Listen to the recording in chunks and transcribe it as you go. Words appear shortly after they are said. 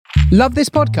Love this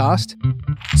podcast?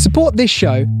 Support this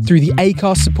show through the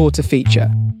Acast supporter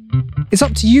feature. It's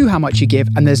up to you how much you give,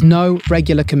 and there's no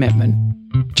regular commitment.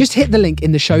 Just hit the link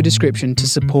in the show description to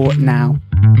support now.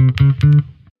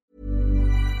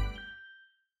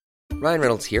 Ryan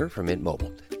Reynolds here from Mint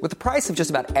Mobile. With the price of just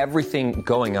about everything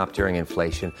going up during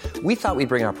inflation, we thought we'd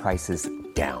bring our prices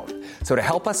down. So to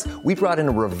help us, we brought in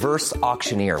a reverse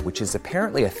auctioneer, which is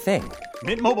apparently a thing.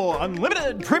 Mint Mobile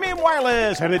Unlimited Premium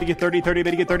Wireless. How to get 30, 30,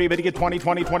 bit to get 30, bit to get 20,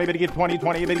 20, 20, bit to get 20,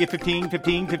 20, bit to get 15,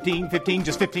 15, 15, 15,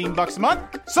 just $15 a month?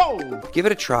 Sold! Give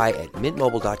it a try at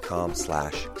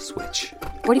mintmobile.com/switch.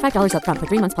 $45 up front for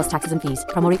 3 months plus taxes and fees.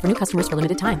 Promo rate for new customers for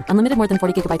limited time. Unlimited more than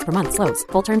 40 gigabytes per month. Slows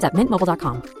full terms at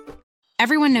mintmobile.com.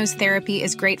 Everyone knows therapy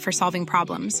is great for solving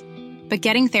problems. But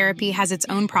getting therapy has its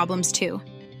own problems too.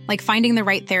 Like finding the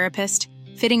right therapist,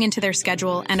 fitting into their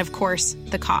schedule, and of course,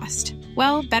 the cost.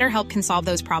 Well, BetterHelp can solve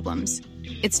those problems.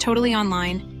 It's totally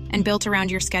online and built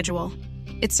around your schedule.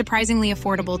 It's surprisingly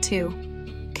affordable too.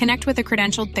 Connect with a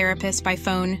credentialed therapist by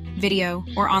phone, video,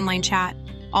 or online chat,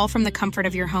 all from the comfort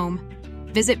of your home.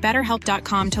 Visit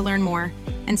BetterHelp.com to learn more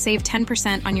and save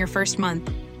 10% on your first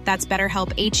month. That's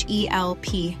BetterHelp,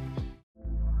 H-E-L-P.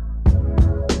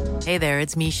 Hey there,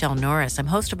 it's Michelle Norris. I'm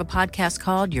host of a podcast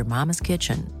called Your Mama's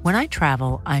Kitchen. When I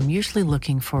travel, I'm usually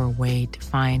looking for a way to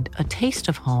find a taste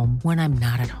of home when I'm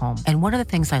not at home. And one of the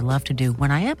things I love to do when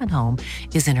I am at home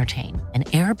is entertain. And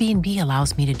Airbnb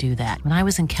allows me to do that. When I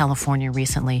was in California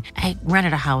recently, I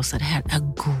rented a house that had a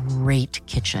great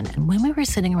kitchen. And when we were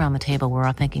sitting around the table, we were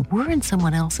all thinking, we're in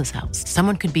someone else's house.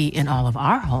 Someone could be in all of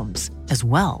our homes as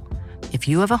well. If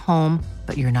you have a home,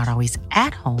 but you're not always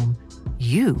at home,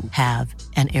 you have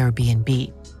an Airbnb.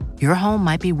 Your home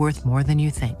might be worth more than you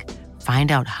think.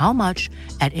 Find out how much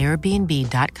at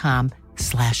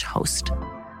airbnb.com/host.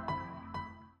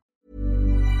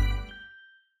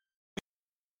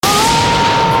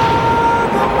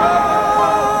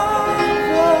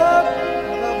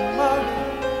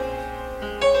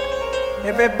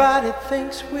 Everybody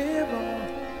thinks we're wrong.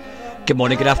 Good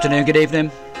morning, good afternoon, good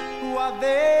evening.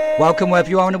 Welcome wherever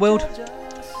you are in the world.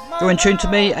 You're in tune to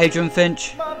me, Adrian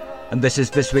Finch, and this is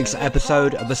this week's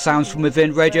episode of the Sounds From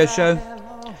Within radio show,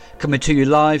 coming to you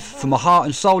live from the heart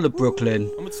and soul of Brooklyn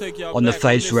on the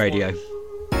Face Radio.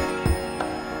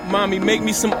 Mommy, make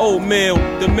me some oatmeal.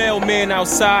 The mailman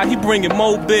outside, he bringing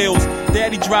mobiles.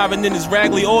 Daddy driving in his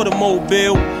raggedy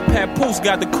automobile. Papoose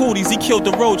got the cooties, he killed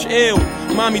the roach ill.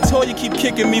 Mommy told you keep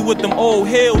kicking me with them old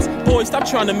hills. Boy, stop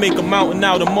trying to make a mountain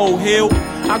out of molehill.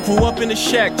 I grew up in a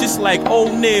shack just like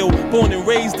O'Neal. Born and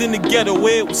raised in the ghetto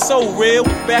where it was so real.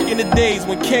 Back in the days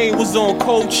when Kane was on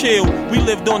cold chill. We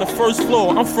lived on the first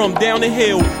floor, I'm from down the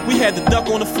hill. We had the duck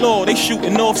on the floor, they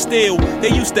shooting off steel. They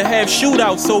used to have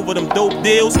shootouts over them dope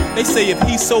deals. They say if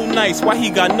he's so nice, why he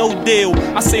got no deal?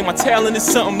 I say my talent is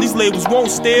something these labels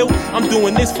won't steal. I'm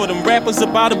doing this for them rappers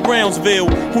about of Brownsville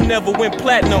who never went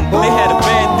platinum, they had a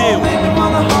bad deal. Make me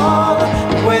wanna holler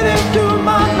the way they do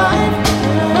my life.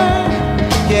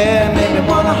 Yeah, make me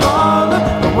wanna holler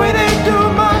the way they do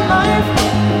my life.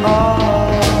 Oh.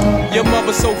 Your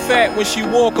mother so fat when she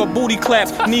walk, her booty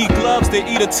claps. Need gloves to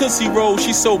eat a Tootsie Roll,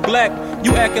 she so black.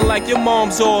 You acting like your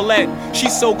mom's all that.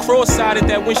 She's so cross-sided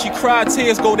that when she cry,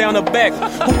 tears go down her back.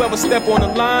 Whoever step on the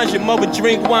lines, your mother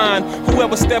drink wine.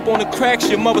 Whoever step on the cracks,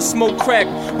 your mother smoke crack.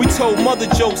 We told mother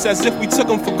jokes as if we took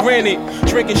them for granted.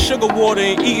 Drinking sugar water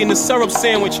and eating the syrup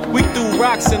sandwich. We threw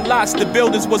rocks and lots, the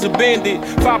builders was abandoned.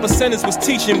 5%ers was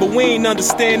teaching, but we ain't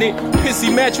understand it.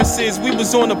 Pissy mattresses, we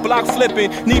was on the block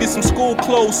flipping. Needed some school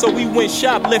clothes, so we went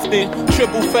shoplifting.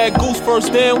 Triple fat goose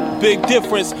first down, big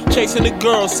difference. Chasing the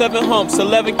girl, 7 humps,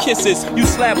 11 kisses. You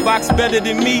slap box better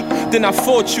than me, then I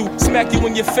fought you. Smack you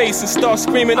in your face and start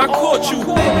screaming, I caught you. Make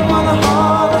me wanna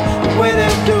holler the way they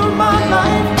do my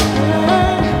life.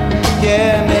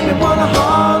 Yeah, make me wanna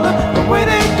holler the way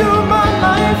they do my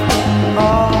life.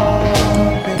 Oh.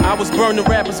 I was burning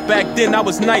rappers back then, I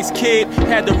was nice kid.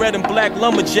 Had the red and black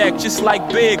lumberjack, just like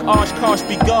Big. Oshkosh,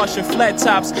 Begosh, and flat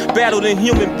tops. Battled in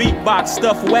human beatbox,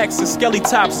 stuff, wax, and skelly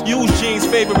tops. Used jeans,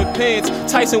 favorite pants.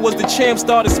 Tyson was the champ,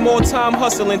 started small time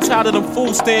hustling, tired of them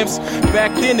food stamps.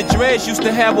 Back then the dreads used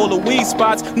to have all the weed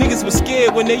spots. Niggas was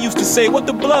scared when they used to say, what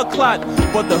the blood clot?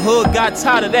 But the hood got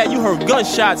tired of that, you heard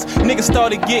gunshots. Niggas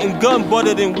started getting gun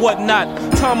buttered and whatnot.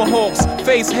 Tomahawks,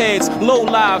 face heads, low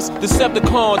lives,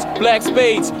 Decepticons, black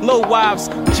spades, low wives,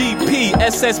 GP,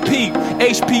 SSP,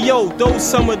 HPO, those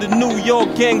some of the New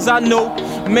York gangs I know.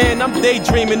 Man, I'm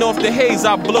daydreaming off the haze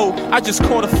I blow. I just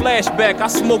caught a flashback, I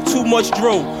smoked too much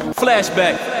dro.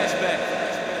 Flashback.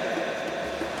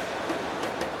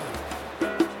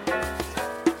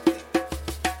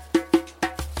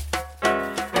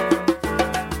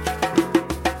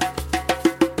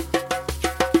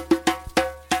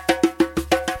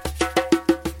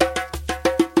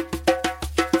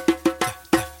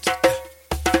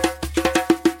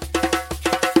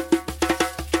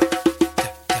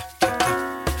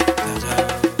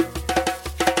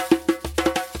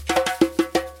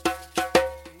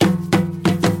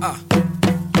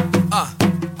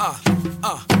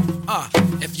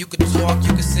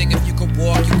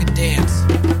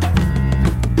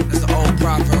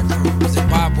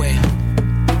 Zimbabwe. Know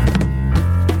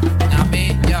what I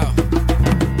mean? Yo.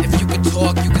 If you could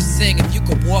talk, you could sing. If you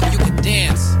could walk, you could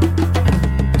dance.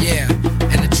 Yeah.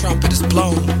 And the trumpet is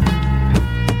blown.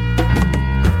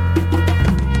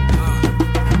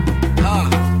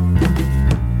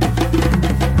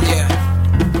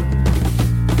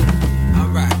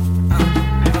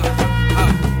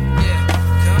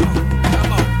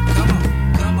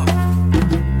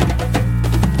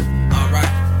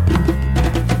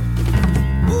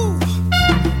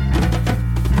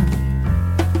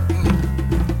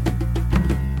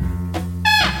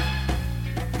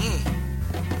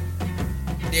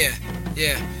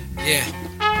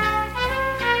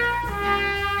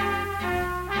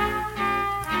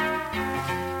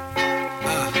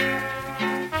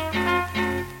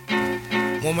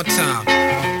 One more time.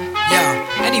 Yo,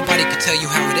 anybody can tell you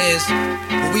how it is.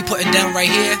 What we putting down right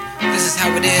here, this is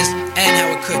how it is and how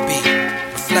it could be.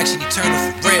 Reflection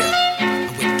eternal for real.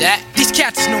 And with that, these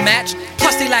cats is no match.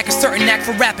 Plus they lack a certain knack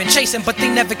for rapping, chasing, but they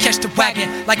never catch the wagon.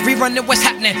 Like rerunning what's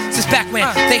happening since back when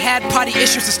they had potty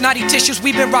issues and snotty tissues.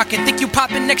 We've been rocking. Think you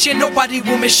popping next year, nobody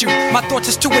will miss you. My thoughts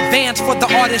is too advanced for the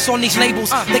artists on these labels.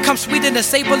 They come sweeter than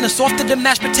sable and softer than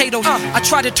mashed potatoes. I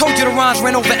tried to told you the rhymes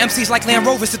ran over MCs like Land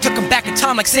Rovers. It took them back in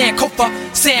time like Sankofa.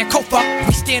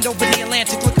 We stand over the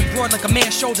Atlantic looking broad like a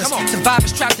man's shoulders.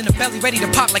 Survivors trapped in the belly ready to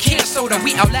pop like hand soda.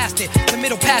 We outlasted the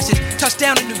Middle Passage.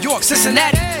 Touchdown in New York,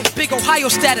 Cincinnati. Big Ohio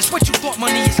status. What you thought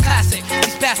money is classic.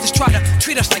 These bastards try to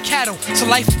treat us like cattle. So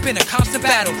life has been a constant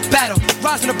battle.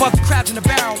 Rising above the crabs in the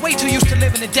barrel. Way too used to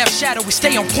living in death's shadow. We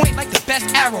stay on point like the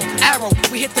best arrow.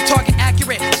 We hit the target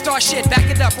accurate. Start shit, back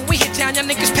it up. When we hit town, y'all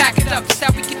niggas pack it up. That's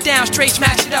how we get down, straight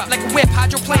smash it up. Like a whip,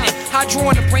 hydroplaning. Hydro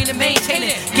on the brain and maintain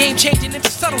it. Game changing into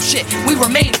subtle shit. We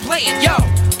remain blatant, yo.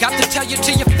 Got to tell you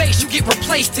to your face, you get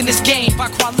replaced in this game by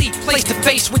quality, place to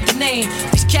face with the name.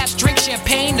 These cats drink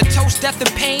champagne to toast death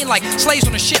and pain like slaves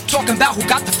on a ship talking about who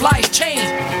got the flyest chain.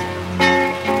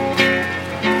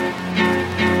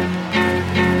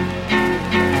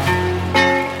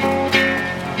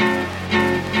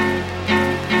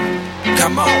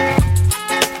 Come on.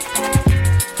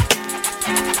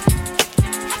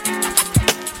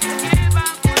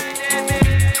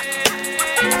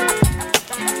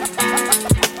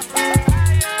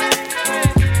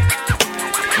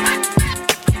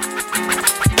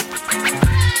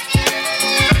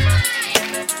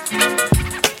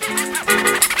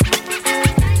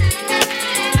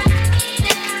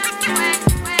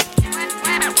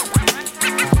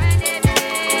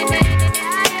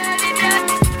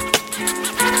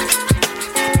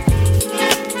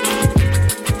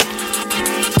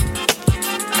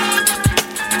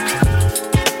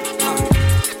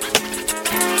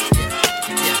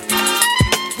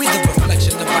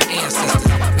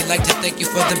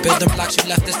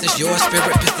 Your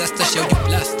spirit possessed us, yo, you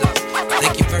blessed us.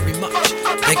 Thank you very much,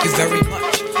 thank you very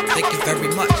much, thank you very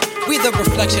much. We the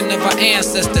reflection of our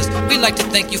ancestors. We like to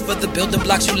thank you for the building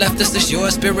blocks you left us. As your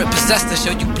spirit possessed us,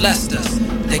 yo, you blessed us.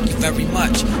 Thank you very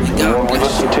much, and God bless you. We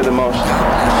listen to the most.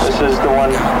 This is the one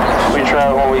we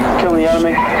try when we kill the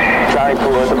enemy. Try to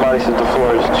let the bodies hit the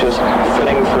floor. It's just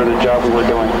fitting for the job we were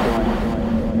doing.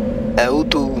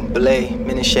 A'udhu billahi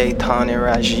minash shaitanir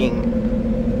rajim.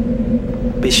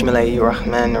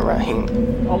 Bismillahirrahmanirrahim.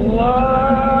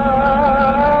 Allahu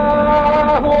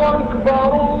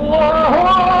Akbar, Allahu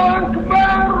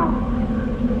Akbar,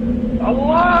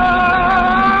 Allahu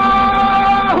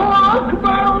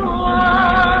Akbar,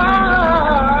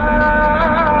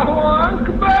 Allahu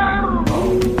Akbar.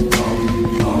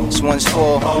 This one's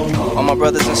for all my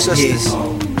brothers and sisters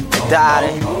that died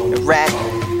in Iraq,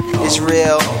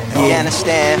 Israel,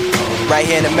 Afghanistan, right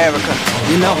here in America.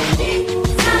 You know,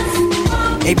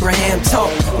 Abraham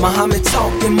talked, Muhammad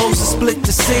talked, and Moses split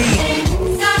the sea.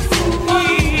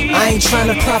 I ain't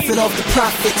tryna profit off the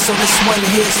prophet, so this one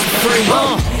here's for free.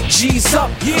 G's up,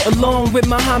 along with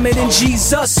Muhammad and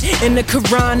Jesus. In the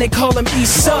Quran they call him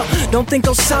Isa. Don't think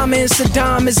Osama and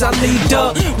Saddam is our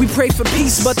leader. We pray for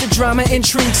peace, but the drama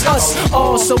intrigues us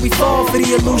all, so we fall for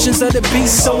the illusions of the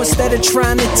beast. So instead of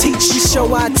trying to teach, we show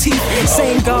our teeth.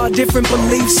 Same God, different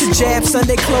beliefs. Hijab,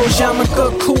 Sunday clothes,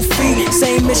 yarmulke, kufi.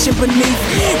 Same mission beneath.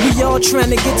 We all trying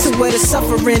to get to where the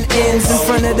suffering ends. In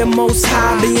front of the Most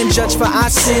High, being judged for our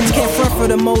sins. Can't front for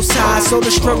the Most High, so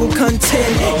the struggle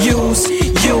continues.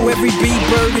 You, every bee,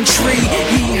 bird, and tree,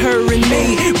 he, her, and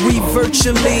me. We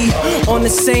virtually on the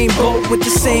same boat with the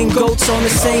same goats on the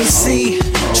same sea.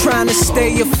 Trying to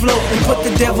stay afloat and put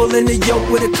the devil in the yoke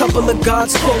with a couple of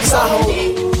God's quotes, I hope.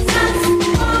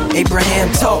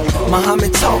 Abraham talked,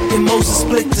 Muhammad talked, and Moses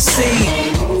split the sea.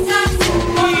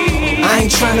 I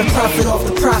ain't trying to profit off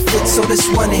the profit, so this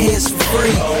one here's for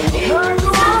free.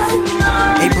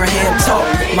 Abraham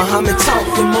talked, Muhammad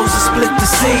talked, and Moses split the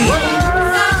sea.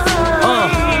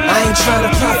 I ain't trying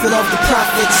to profit off the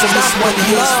profit, so this one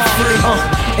here's for free.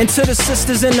 And to the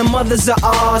sisters and the mothers of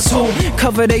ours who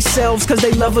cover themselves cause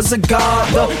they lovers of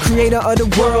God, the creator of the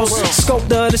worlds,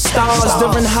 sculptor of the stars.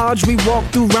 During Hajj we walk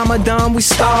through Ramadan, we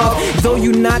starve. Though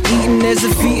you not eating, there's a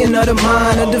feeding of the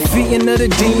mind, a defeating of the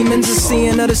demons, a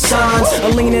seeing of the signs, a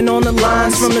leaning on the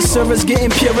lines from the servers getting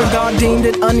purer. God deemed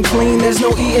it unclean, there's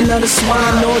no eating of the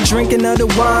swine nor drinking of the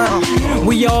wine.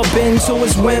 We all bend to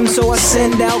his whim, so I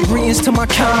send out greetings to my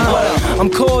kind. I'm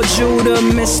cordial to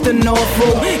Mr.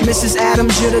 Norfolk, Mrs.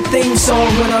 Adams, you're the theme song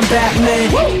when I'm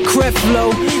Batman.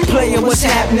 Creflo, player, what's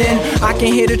happening? I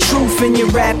can hear the truth in your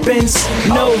rappings.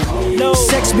 No,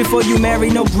 sex before you marry,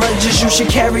 no grudges you should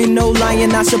carry. No lying,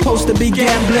 not supposed to be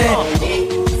gambling.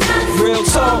 Real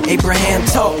talk, Abraham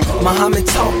talked, Muhammad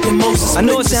talked, and Moses. I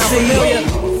know it sounds familiar.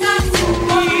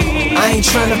 I ain't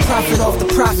trying to profit off the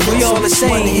profit. We all the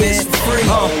same, man. Free.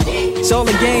 It's all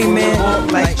a game, man.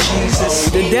 Like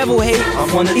Jesus. The devil hate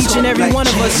each and every one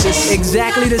of us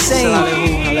exactly the same.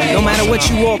 No matter what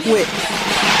you walk with.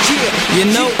 You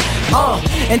know?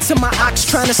 And to my ox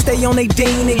trying to stay on they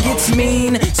dean, it gets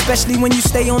mean, especially when you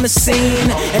stay on the scene,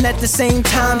 and at the same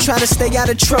time try to stay out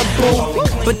of trouble.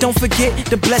 But don't forget,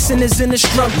 the blessing is in the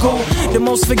struggle. The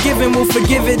most forgiving will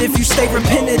forgive it if you stay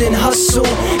repentant and hustle.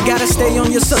 Gotta stay on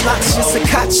your salats, your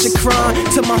sakat, your crime.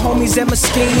 To my homies at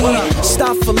Mesquite,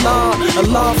 Astaghfirullah,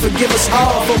 Allah forgive us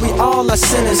all, for we all are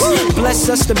sinners. Bless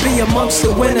us to be amongst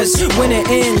the winners when it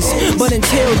ends. But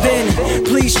until then,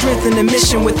 please strengthen the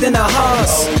mission within our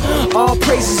hearts. All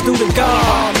praises due to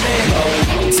God.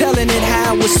 Telling it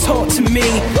how it was taught to me.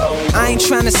 I ain't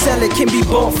trying to sell it, can be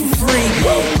bought for free.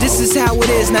 This is how it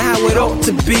is, not how it ought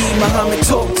to be. Muhammad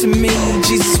talked to me,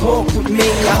 Jesus walked with me,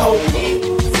 I hope.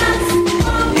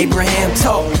 Abraham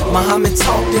talked, Muhammad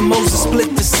talked, and Moses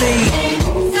split the sea.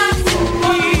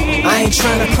 I ain't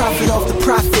trying to profit off the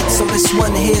profit, so this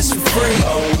one here's for free.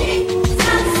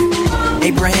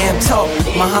 Abraham talked,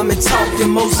 Muhammad talked,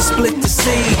 and Moses split the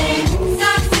sea.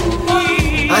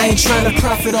 I ain't trying to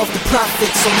profit off the profit,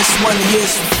 so this one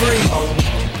here's for free.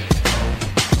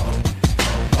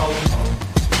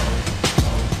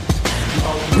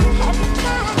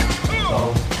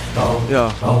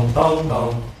 Yeah.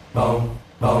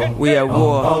 We at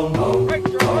war.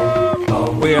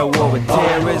 We at war with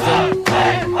terrorism,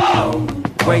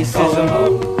 racism,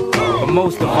 but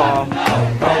most of all,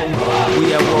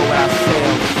 we at war with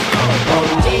ourselves.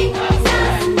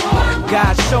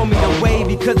 God show me the way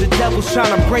because the devil's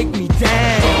trying to break me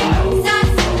down.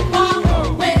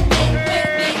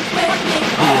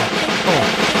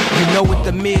 You know what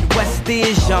the Midwest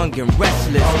is, young and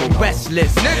restless, but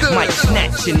restless. Nigga. Might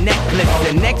snatch your necklace,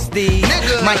 the next day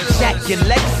might jack your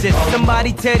Lexus.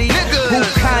 Somebody tell these who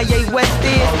Kanye West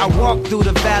is. I walk through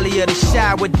the valley of the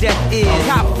shadow where death is.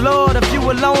 Top floor, the view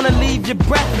alone and leave you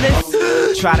breathless.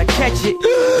 Try to catch it,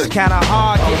 it's kinda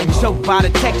hard getting choked by the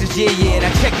Texas. Yeah,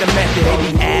 now check the method. They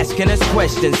be asking us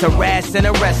questions, harass and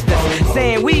arrest us,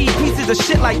 saying we eat pieces of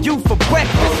shit like you for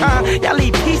breakfast, huh? Y'all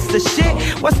eat pieces of shit?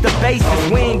 What's the basis?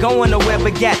 We ain't going nowhere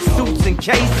but got suits and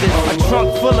cases. A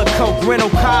trunk full of coke, rental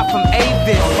car from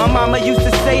Avis. My mama used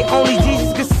to say only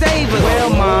Jesus could save us. Well,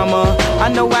 mama, I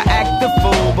know I act the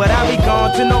fool, but I'll be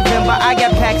gone to November. I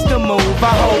got packs to move.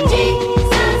 I hope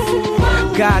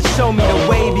God show me the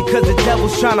way because the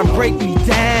devil's trying to break me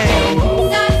down.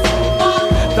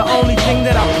 The only thing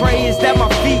that I pray is that my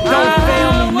feet don't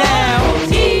fail me now.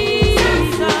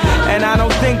 And I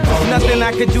don't think there's nothing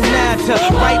I could do now to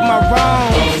right my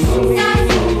wrongs.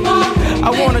 I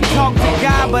wanna talk to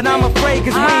God, but I'm afraid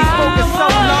cause we ain't spoken so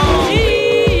long.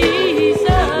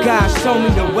 God show me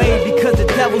the way because the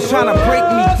devil's trying to break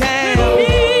me down.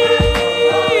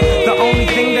 The only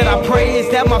thing that I pray is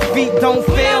that my feet don't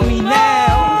fail me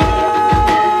now.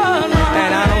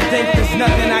 And I don't think there's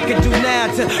nothing I can do now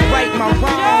to right my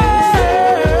wrongs.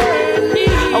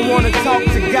 I wanna talk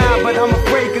to God, but I'm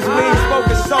afraid cause we ain't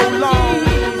spoken so long.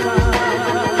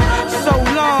 So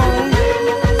long.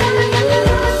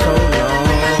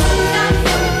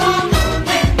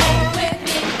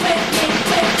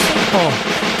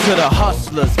 To the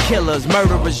hustlers, killers,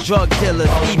 murderers, drug dealers,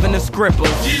 even the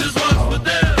scribblers. Jesus walks with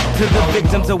them. To the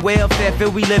victims of welfare,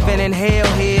 feel we living in hell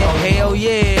here, hell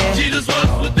yeah. Jesus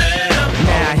walks with them.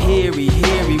 now, hear he,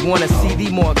 wanna see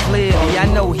thee more clearly. I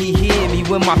know he hear me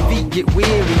when my feet get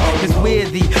weary, cause we're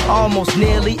the almost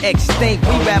nearly extinct.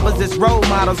 We rappers as role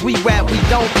models, we rap, we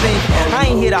don't think. I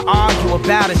ain't here to argue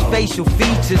about his facial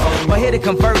features, or here to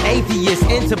convert atheists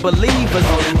into believers.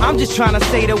 I'm just trying to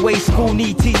say the way school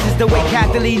need teachers, the way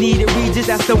Catholic needed Regis,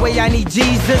 that's the way I need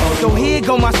Jesus. So here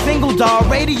go my single, dog,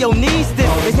 radio needs this.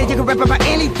 They say you can rap about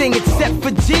anything except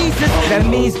for Jesus. That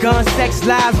means gun, sex,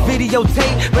 lies,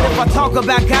 videotape. But if I talk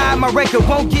about God, my record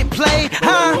won't get played,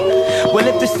 huh? Well,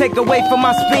 if this take away from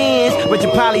my spins, but you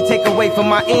probably take away from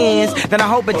my ends, then I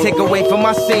hope it take away from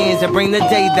my sins and bring the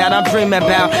day that I'm dreaming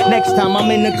about. Next time I'm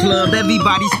in the club,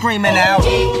 everybody screaming out,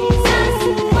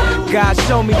 God,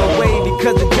 show me the way,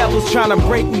 because the devil's trying to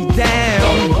break me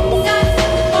down.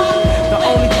 The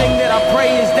only thing that I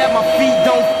pray is that my feet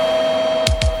don't.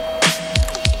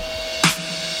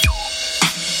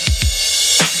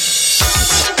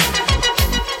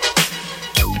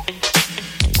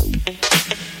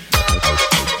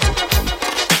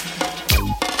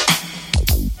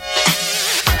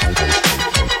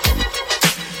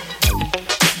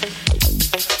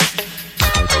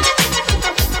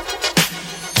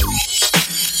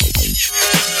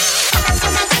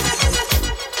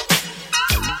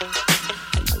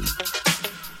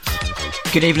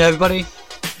 Good evening, everybody.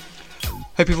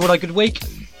 Hope you've all had a good week.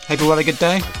 Hope you've all had a good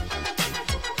day.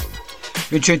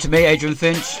 You're in tune to me, Adrian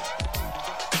Finch.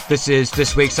 This is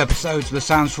this week's episode of The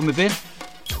Sounds From Within,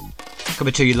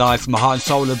 coming to you live from the heart and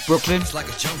soul of Brooklyn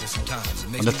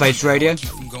on the Face Radio.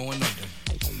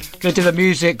 Gonna do the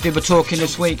music, do the talking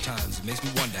this week.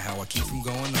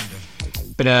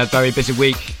 Been a very busy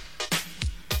week.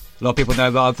 A lot of people know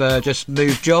that I've just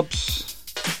moved jobs.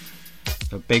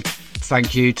 A big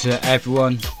thank you to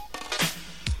everyone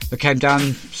that came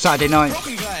down Saturday night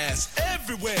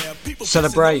to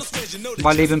celebrate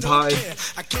my leaving party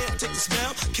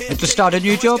and to start a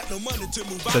new job.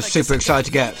 So super excited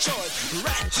to get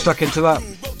stuck into that.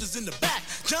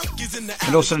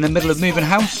 And also in the middle of moving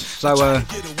house, so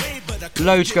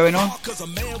loads going on.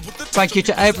 Thank you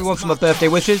to everyone for my birthday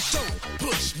wishes.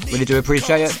 Really do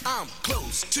appreciate it.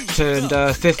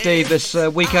 Turned 50 this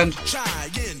weekend.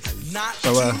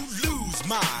 So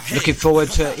looking forward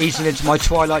to easing into my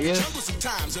twilight years.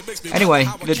 Anyway,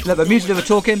 let the music do the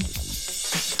talking.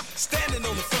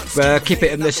 Keep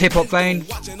it in this hip-hop vein.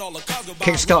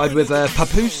 Kick-started with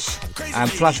Papoose and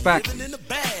Flashback.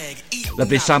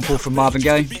 Lovely sample from Marvin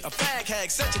Gaye.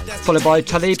 Followed by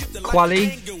Talib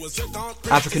Kweli,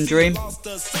 African Dream.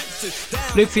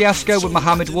 Luke Fiasco with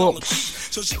Muhammad Walks.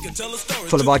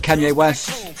 Followed by Kanye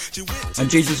West and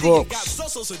Jesus Walks.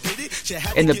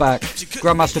 In the back,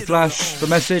 Grandmaster Flash, The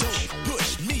Message.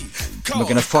 And we're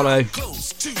going to follow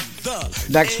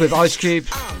next with Ice Cube.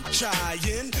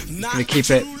 Going to keep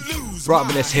it right up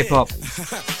with this hip hop.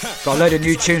 Got a load of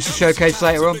new tunes to showcase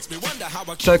later on,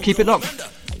 so keep it locked.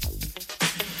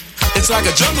 It's like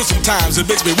a jungle sometimes, it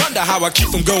makes me wonder how I keep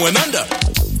from going under.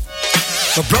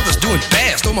 My brother's doing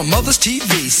bad, stole my mother's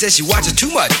TV. Says she watches too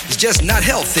much, it's just not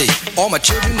healthy. All my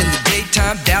children in the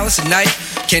daytime, Dallas at night.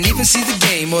 Can't even see the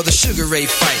game or the Sugar Ray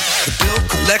fight. The bill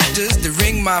collectors, they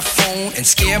ring my phone and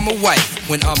scare my wife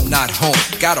when I'm not home.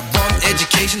 Got a bum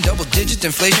education, double-digit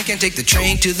inflation. Can't take the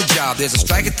train to the job, there's a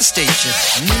strike at the station.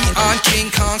 Me on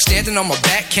King Kong, standing on my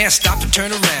back, can't stop to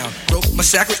turn around. Broke my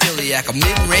sacroiliac, a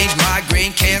mid-range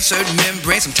migraine, cancer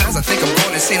membrane. Sometimes I think I'm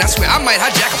going insane, I swear I might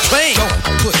hijack a plane.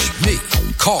 Don't push me,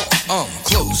 call, I'm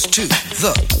close to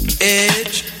the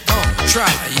edge. I'm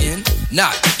trying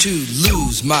not to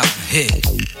lose my head.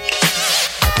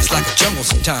 It's like a jungle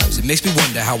sometimes, it makes me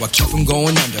wonder how I keep from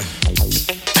going under.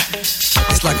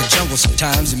 It's like a jungle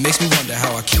sometimes, it makes me wonder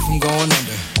how I keep from going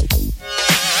under.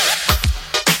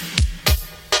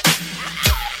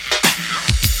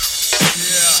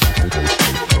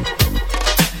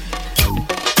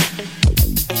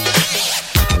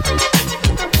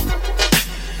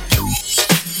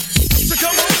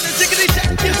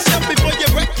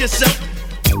 Yourself.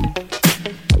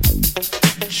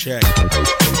 Check.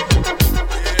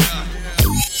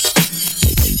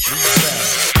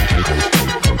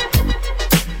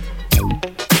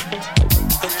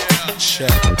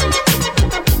 Check.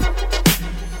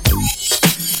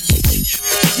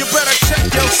 You better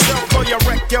check yourself or you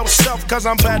wreck yourself, cause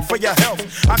I'm bad for your health.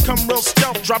 I come real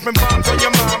stealth, dropping bombs on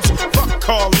your moms. Fuck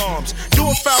call alarms. Do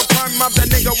a foul crime, mob that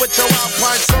nigga with your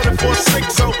Alpine soda for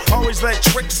 6. So always niggas let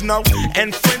tricks know,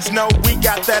 and friends know we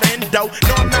got that endo.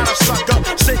 No, I'm not a sucker,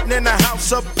 sitting in a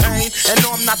house of pain. And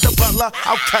no, I'm not the butler,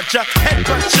 I'll cut ya,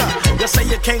 headbutt ya. You say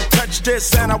you can't touch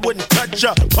this, and I wouldn't touch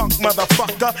ya, punk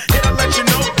motherfucker. Here to let you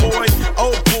know, boy,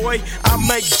 oh boy, I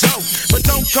make dope. But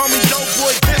don't call me dope,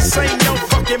 boy, this ain't no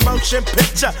fucking motion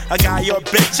picture. A guy or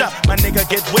bitch ya, my nigga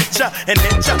get with ya and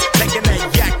hit ya, taking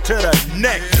that yak to the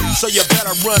neck. So you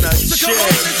better run a check. So come on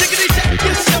and tickety check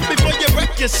yourself before you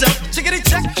wreck yourself. Tickety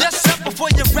check yourself before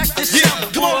you wreck yourself.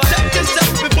 Yeah, come on, check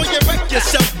yourself before you wreck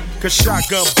yourself. Cause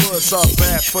shotgun bullets are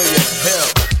bad for your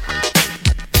health.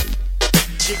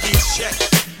 Jiggy check.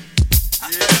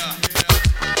 Yeah.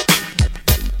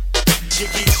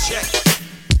 Jiggy check.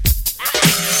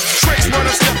 Tricks wanna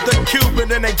step the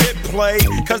Cuban and they get played.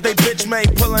 Cause they bitch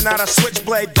made pulling out a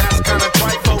switchblade. That's kinda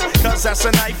trifle, cause that's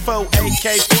an IFO.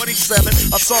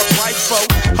 AK-47, assault rifle.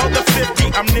 Hold the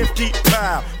 50, I'm nifty,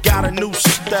 pow. Got a new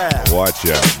style. Watch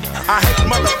out now. I hate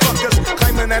motherfuckers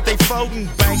claiming that they folding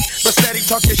bank, but steady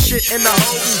talking shit in the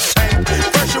holding tank.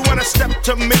 First you wanna step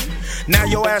to me, now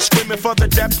your ass screaming for the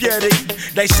deputy.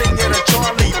 They sing it a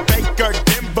Charlie Baker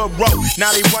Denver Road.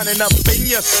 Now they running up in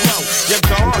your slow. You're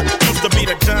gone, used to be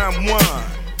the dumb one.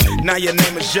 Now your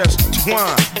name is just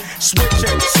Twine. Switch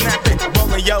it, snap it,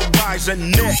 rolling your eyes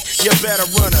and neck. You better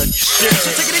run a check.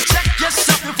 So take it and check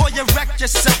yourself before you wreck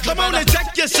yourself. Come on and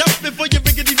check yourself before you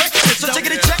riggedy wreck yourself. So take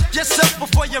it and check yourself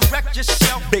before you wreck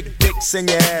yourself. Big dicks in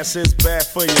your ass is bad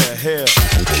for your health.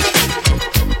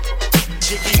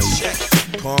 Jiggy check,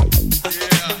 pump. Yeah.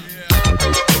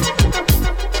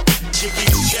 Jiggy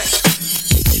check.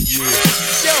 Yeah.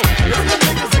 Yo, it's the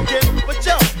niggas again, but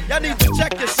yo, y'all need to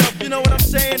check yourself, you know what I'm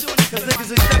saying? Cause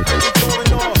niggas is definitely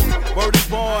going off. Word is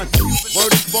born,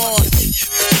 word is born.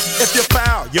 If you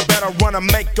foul, you better run a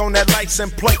make on that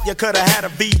license plate. You could've had a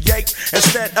V8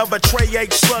 instead of a Tray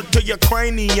 8 slug to your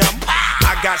cranium.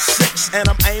 I got 6 and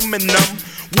I'm aiming them.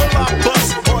 Will I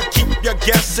bust or keep you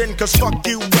guessing? Cause fuck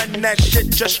you and that shit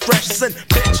just stressing.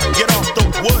 Bitch, get off the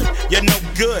wood, you're no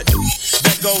good.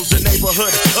 There goes the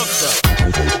neighborhood hooker.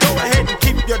 Go ahead and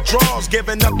keep your drawers,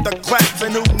 giving up the claps.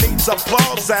 And who needs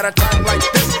applause at a time like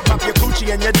this? Pop your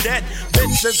coochie and you're dead.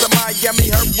 Bitch is a Miami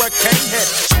hurricane head.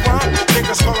 Sprung,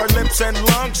 niggas call her lips and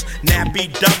lungs. Nappy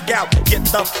duck out, get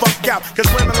the fuck out. Cause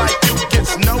women like you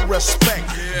gets no respect.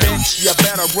 Bitch, you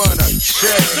better run a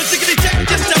check. So take it and check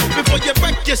yourself before you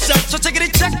wreck yourself. So take it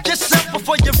and check yourself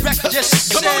before you wreck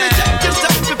yourself. Come on and check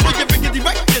yourself before you riggedy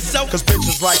wreck yourself. Cause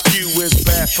bitches like you is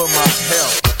bad for my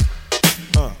health.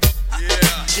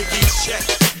 Yeah. Jiggy check.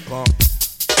 Bump.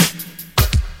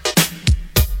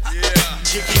 Yeah.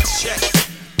 Jiggy check.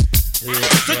 Yeah.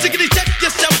 So take it and check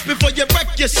yourself before you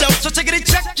wreck yourself. So take it and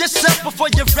check yourself before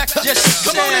you wreck yourself.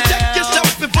 Come on and check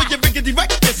yourself before you riggedy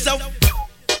wreck yourself.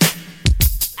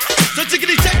 So take it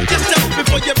and check yourself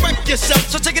before you wreck yourself.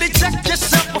 So take it and check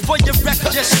yourself before you wreck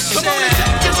yourself. Come on and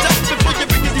check yourself before you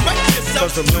riggedy wreck yourself.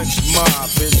 Cause the lynch mob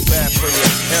is bad for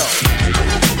your health.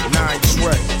 9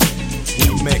 Trey, we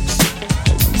mix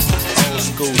old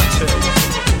school tip.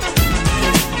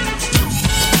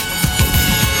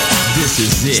 This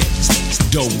is it.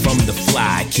 Dope from the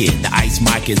fly kid. The ice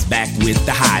mic is back with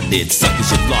the high bid.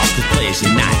 Suckers you lost, the players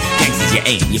you're not. Gangsters you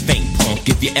ain't, you faint punk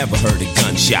if you ever heard a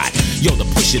gunshot. Yo, the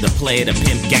pusher, the player, the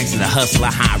pimp, gangster, the hustler,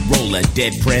 high roller,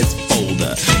 dead press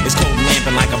folder. It's cold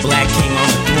lamping like a black king on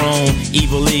a throne.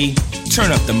 Evilly,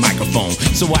 turn up the microphone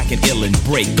so I can ill and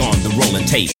break on the rolling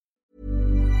tape.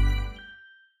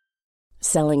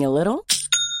 Selling a little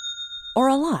or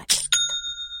a lot?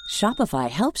 Shopify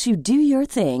helps you do your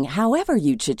thing however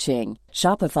you cha-ching.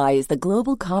 Shopify is the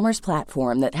global commerce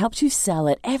platform that helps you sell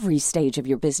at every stage of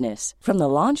your business. From the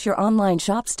launch your online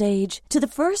shop stage to the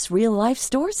first real-life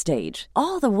store stage,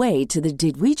 all the way to the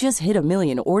did we just hit a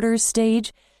million orders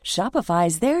stage. Shopify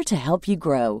is there to help you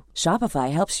grow. Shopify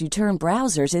helps you turn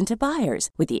browsers into buyers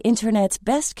with the internet's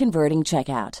best converting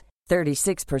checkout.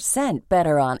 36%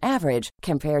 better on average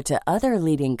compared to other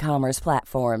leading commerce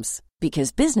platforms.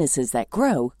 Because businesses that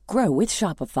grow, grow with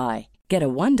Shopify. Get a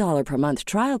 $1 per month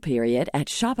trial period at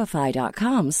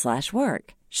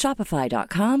shopify.com/work.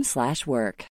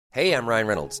 Shopify.com/work. Hey, I'm Ryan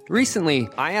Reynolds. Recently,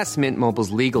 I asked Mint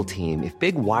Mobile's legal team if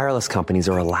big wireless companies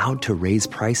are allowed to raise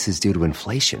prices due to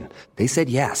inflation. They said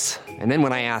yes. And then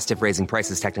when I asked if raising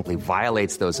prices technically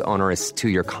violates those onerous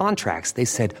 2-year contracts, they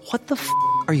said, "What the f***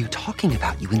 are you talking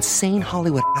about, you insane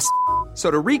Hollywood ass?" So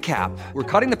to recap, we're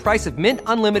cutting the price of Mint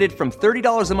Unlimited from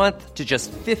 $30 a month to just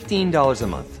 $15 a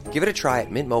month. Give it a try at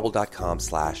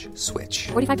mintmobile.com/switch.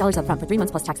 $45 up front for 3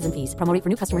 months plus taxes and fees. Promo rate for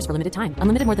new customers for limited time.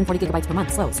 Unlimited more than 40 gigabytes per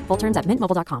month. Slows full terms at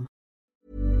mintmobile.com.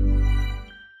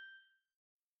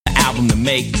 Album to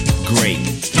make, great.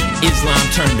 Islam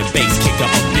turned the bass, kick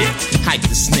up a bit, hype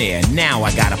the snare. Now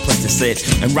I got a place to sit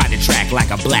and ride the track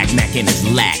like a black Mac in his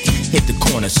lack. Hit the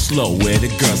corner slow where the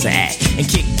girls are at and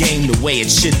kick game the way it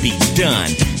should be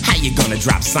done. How you gonna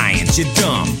drop science? You're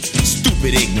dumb,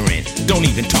 stupid, ignorant. Don't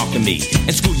even talk to me.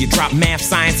 In school you drop math,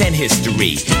 science, and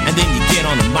history, and then you get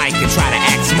on the mic and try to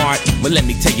act smart. But let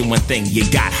me tell you one thing, you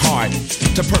got heart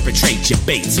to perpetrate your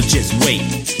bait. So just wait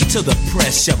till the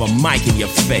press shove a mic in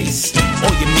your face,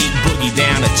 or you meet Boogie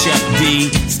Down or Chuck D,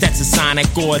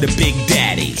 Stetsasonic, or the Big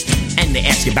Daddy, and they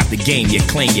ask you about the game you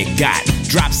claim you got.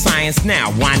 Drop science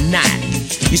now, why not?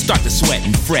 You start to sweat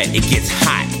and fret, it gets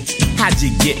hot. How'd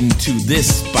you get into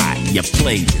this spot? You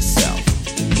played yourself.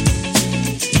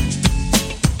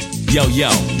 Yo,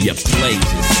 you played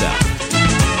yourself.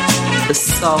 The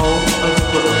soul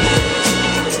of Brooklyn.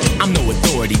 I'm no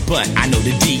authority, but I know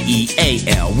the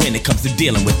DEAL when it comes to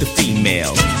dealing with the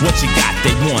females. What you got,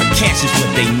 they want. Cash is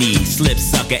what they need. Slip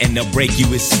sucker and they'll break you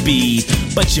with speed.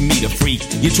 But you meet a freak,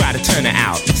 you try to turn her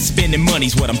out. Spending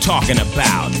money's what I'm talking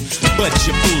about. But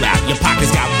you fool out, your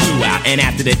pockets got blew out. And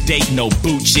after the date, no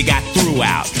boots, you got threw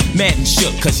out. Mad and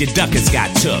shook, cause your duckers got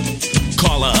took.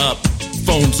 Call her up,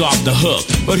 phone's off the hook.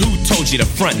 But who told you to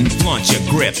front and flaunt your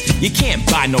grip? You can't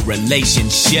buy no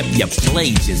relationship, you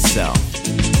played yourself.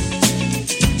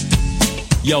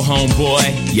 Yo, homeboy,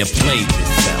 you played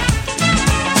yourself.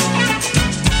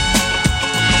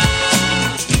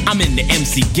 I'm in the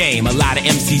MC game, a lot of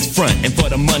MCs front, and for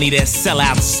the money they sell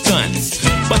out stunts.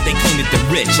 But they claim that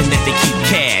they're rich and that they keep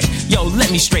cash. Yo,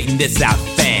 let me straighten this out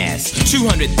fast.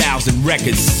 200,000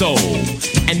 records sold,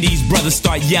 and these brothers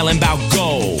start yelling about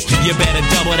gold. You better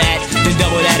double that, then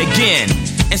double that again,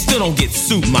 and still don't get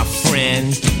sued, my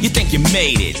friend. You think you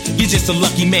made it, you're just a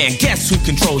lucky man. Guess who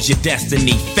controls your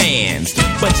destiny? Fans.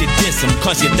 But you diss them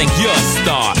cause you think you're a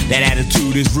star. That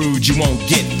attitude is rude, you won't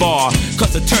get far,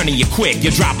 cause they're turning you quick,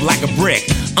 you drop like a brick.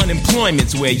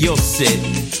 Unemployment's where you'll sit.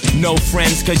 No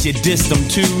friends cause you dissed them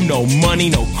too. No money,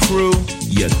 no crew,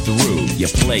 you're through. You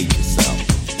played yourself.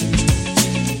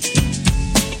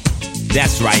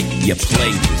 That's right, you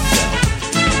played yourself.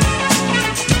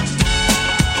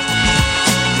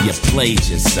 You played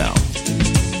yourself.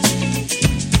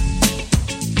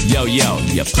 Yo,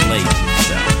 you played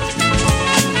yourself.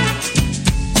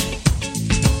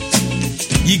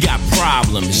 You got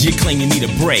problems, you claim you need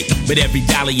a break, but every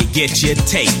dollar you get, you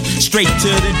take straight to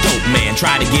the dope man,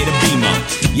 try to get a beam up.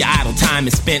 Your idle time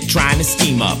is spent trying to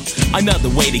scheme up another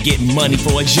way to get money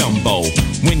for a jumbo.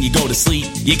 When you go to sleep,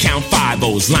 you count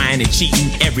 5-0s, lying and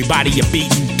cheating. Everybody you're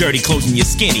beating, dirty clothes and you're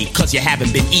skinny, cause you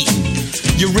haven't been eating.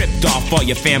 You ripped off all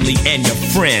your family and your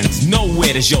friends.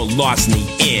 Nowhere does your larceny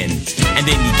end. And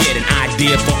then you get an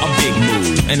idea for a big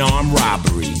move, an armed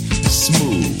robbery.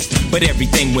 Smooth, but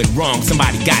everything went wrong.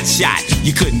 Somebody got shot,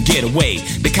 you couldn't get away.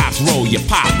 The cops roll, you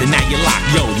popped, and now you're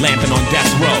locked. Yo, lamping on death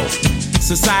row.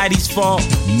 Society's fault?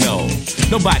 No.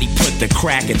 Nobody put the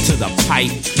crack into the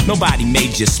pipe. Nobody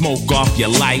made you smoke off your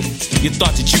life. You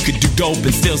thought that you could do dope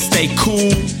and still stay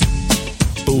cool?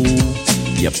 Fool,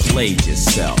 you played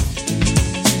yourself.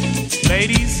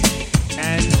 Ladies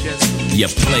and gentlemen, you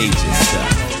played yourself.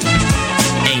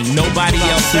 Ain't nobody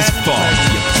else's fault.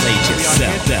 You played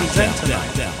yourself.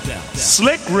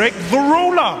 Slick Rick the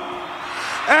Ruler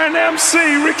and MC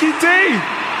Ricky D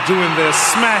doing their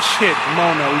smash hit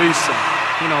Mona Lisa.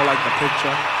 You know, like the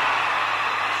picture.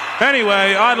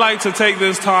 Anyway, I'd like to take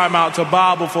this time out to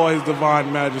bow before His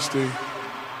Divine Majesty.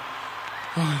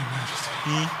 Oh, Your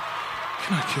Majesty.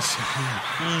 Can I kiss your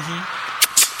hand?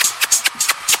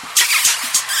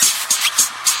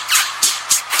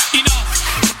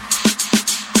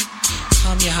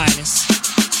 Your Highness,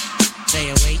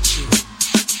 they await you.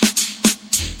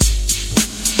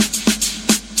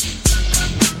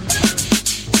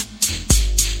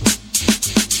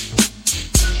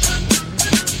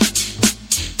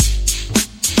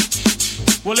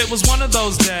 Well, it was one of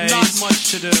those days, not much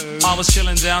to do. I was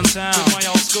chilling downtown with my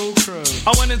old school crew.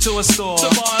 I went into a store to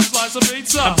buy a slice of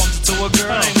pizza. I bumped into a girl.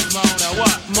 Her name was Mona.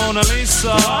 What? Mona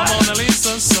Lisa. What? Mona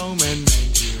Lisa, so many.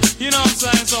 You know what I'm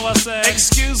saying? So I said,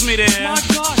 excuse me there. My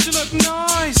gosh, you look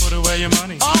nice. Put away your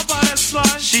money. I'll buy that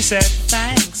slice. She said,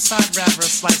 thanks, I'd rather a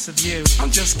slice of you. I'm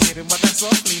just kidding, but that's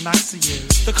awfully nice of you.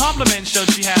 The compliment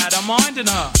showed she had a mind in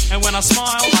her. And when I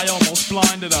smiled, I almost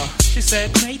blinded her. She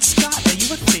said, great Scott, are you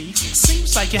a thief?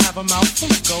 Seems like you have a mouthful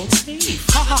of gold teeth.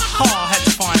 Ha ha ha, I had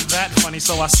to find that funny.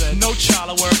 So I said, no child,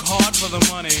 I work hard for the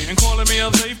money. And calling me a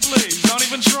thief, please, don't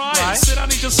even try it. Sit down,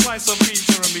 eat your slice of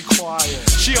pizza and be quiet.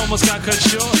 She almost got cut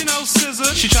short. You know,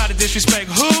 scissor. She tried to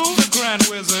disrespect who? The Grand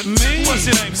Wizard. Me? What's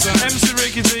your name, son? MC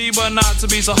Ricky D, but not to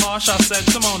be so harsh, I said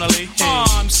to Mona Lee.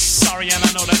 Oh, I'm sorry, and I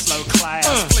know that's low class.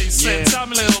 Please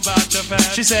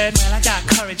She said, well, I got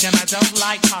courage and I don't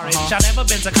like porridge. I've never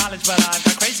been to college, but I've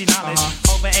got crazy knowledge.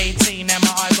 Over 18 and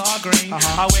my eyes are green.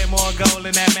 I wear more gold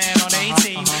than that man on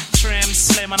 18. Trim,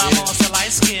 slim, and I'm also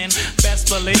light skin.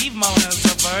 Best believe Mona's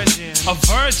a virgin. A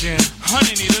virgin?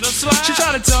 Honey needed a slap. She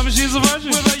tried to tell me she's a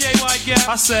virgin with a yay white gap.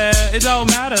 I said, it don't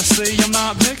matter, see, I'm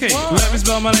not picky. What? Let me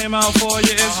spell my name out for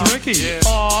you, it's Ricky.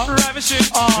 R, ravishing,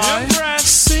 impress,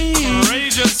 C,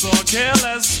 courageous or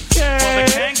careless. For the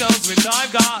Kangos which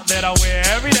I've got that I wear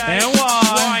every day. And why?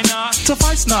 Why not?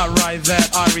 Suffice not right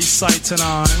that I recite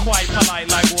tonight. Quite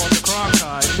polite like Walter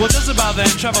Cronkite. Well, just about then,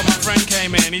 Trevor, my friend,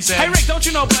 came in. He said, hey Rick, don't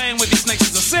you know playing with these snakes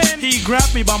is a sin? He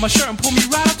grabbed me by my shirt and pulled me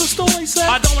right out the store. He said,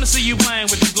 I don't want to see you playing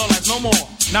with these lowlights no more.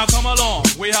 Now come along,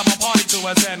 we have a party to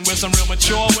attend with some real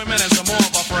mature women and some more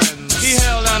of our friends. He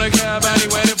held down a cab and he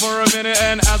waited for a minute,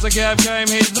 and as the cab came,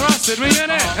 he thrusted me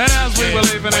in it. And as we were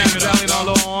leaving and dallied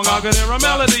along, I could hear a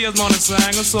melody as Mona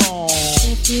sang a song.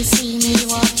 If you see me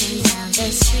walking down the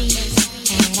street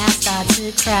and I start to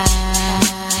cry,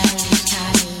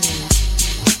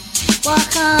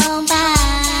 walk on by,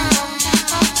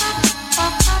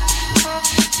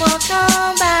 walk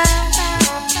on by.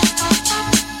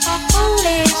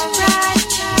 Foolish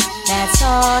pride, that's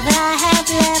all that I have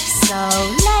left, so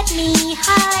let me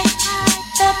hide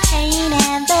the pain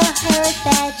and the hurt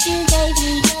that you gave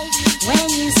me when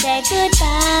you said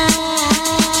goodbye.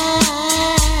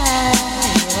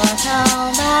 Walk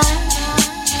on by.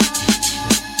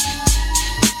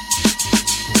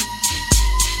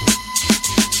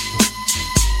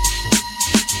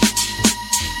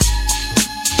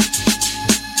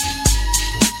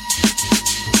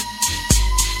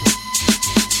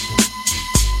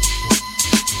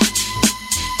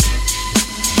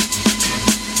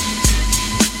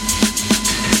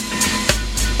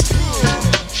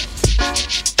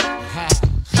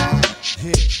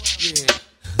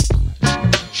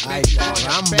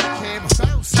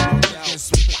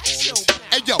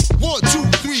 Hey yo, 1, 2,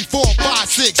 3, 4, 5,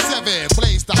 6, 7.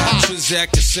 Blaze the hot.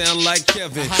 Transact to sound like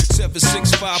Kevin.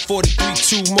 765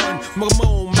 4321.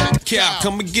 Mamone Metcalf,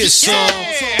 come and get some.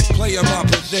 Player my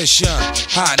position.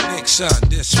 High Nixon,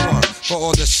 this one. For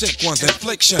all the sick ones,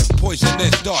 infliction.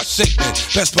 Poisonous, dark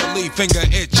sickness. Best believe finger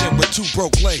itching with 2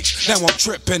 broke legs. Now I'm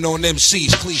tripping on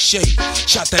MC's cliche.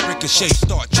 Shot that ricochet,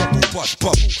 start trouble, bust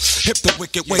bubble. Hip the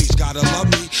wicked ways, gotta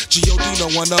love me. G.O.D. no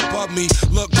one above me.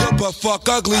 Look good but fuck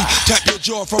ugly. Tap your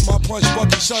jaw from my punch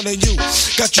buggy, son, and you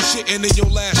got you shitting in your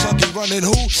last huggy, running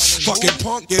who? Fucking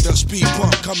punk, get a speed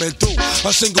bump coming through.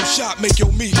 A single shot make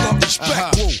your meat love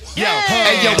respect. Woo. Yo,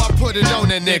 hey yo, I put it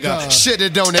on a nigga, shit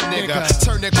it on a nigga.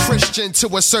 Turn a Christian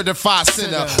to a certified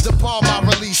sinner. The bomb I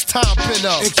release, time pin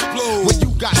up. Explode. When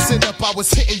you got sent up, I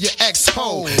was hitting your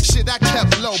ex-hole. Shit, I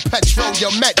kept low, petrol,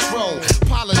 your metro.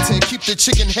 Politic, keep the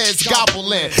chicken heads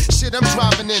gobbling. Shit, I'm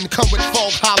driving in, come with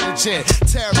fog halogen.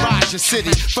 Terrorize your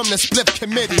city from the split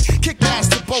committee. Kick ass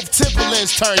to both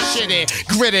Timberlands, turn shitty.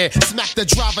 Gritty, smack the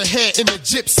driver head in the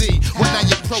gypsy. When I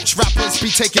approach, rappers be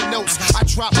taking notes. I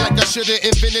drop like I should've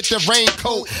invented the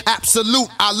raincoat. Absolute,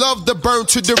 I love the burn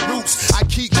to the roots. I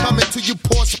keep coming till you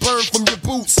pour sperm from your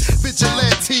boots.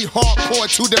 Vigilante, hardcore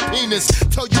to the penis.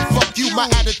 Tell you fuck you, my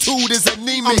attitude is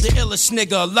anemic. I'm the illest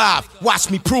nigga alive, watch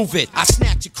me prove it. I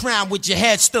snatch your crown with your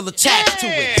head still attached to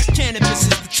it. Cannabis is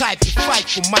the type to fight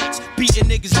for mics. Beating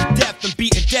niggas to death and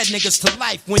beating dead niggas to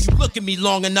life. When you look at me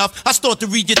long enough, I start to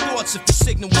read your thoughts if the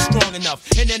signal was strong enough.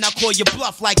 And then I call your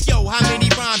bluff like, yo, how many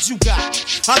rhymes you got?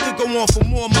 I could go on for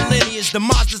more millennia. The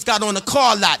Mazda's got on a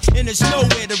car lot, and there's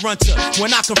nowhere to run to.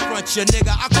 When I confront you,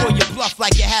 nigga, I call your bluff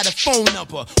like you had a phone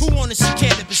number. Who wanna see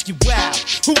cannabis get wild?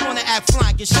 Who wanna act fly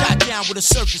and get shot down with a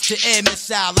surface to air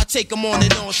missile? I take them on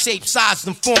and on, shape, size,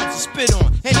 and forms to spit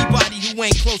on. Anybody who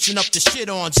ain't close enough to shit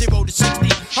on. 0 to 60,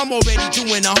 I'm already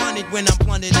doing 100 when I'm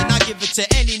blunted, and I give it to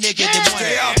any nigga that wants it.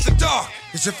 Stay out the dark,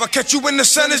 cause if I catch you when the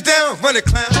sun is down, run it,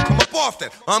 clown, come up off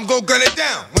that. I'm gon' gun it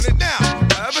down, run it down.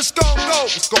 However it's gon' go,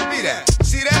 it's gon' be that.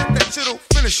 See that? That shit'll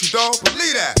finish you, dog.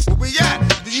 Believe that. Where we at?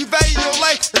 Do you value your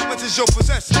life as much as your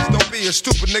possessions? Don't be a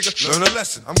stupid nigga, learn a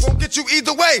lesson. I'm gon' get you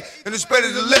either way, and it's better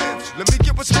to live. Let me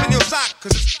get what's in your sock,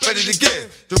 cause it's better to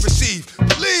give, to receive.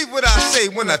 Believe what I say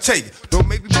when I tell you. Don't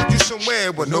make me put you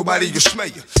somewhere where nobody can smell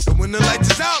you. And when the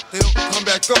lights is out, they don't come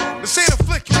back on. This ain't a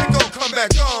flick, you ain't gon' come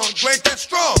back on. You ain't that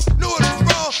strong, knew it was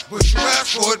wrong, but you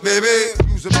asked for it, baby.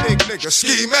 You's a big nigga,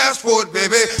 ski mask for it,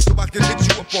 baby. So I can hit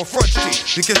you up on Front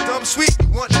Street. You get dumb sweet, you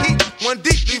want heat, one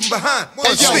deep, leave 'em behind.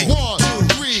 One sweet. 1,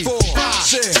 2, 3, 4, 5,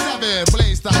 6, 7.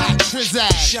 Blaze the hot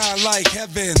trizag. Shine like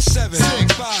heaven. 7,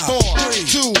 6, 5, 4, 3,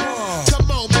 2, 1.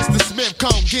 Come on, Mr. Smith,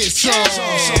 come get some.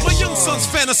 My young sons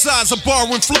fantasize of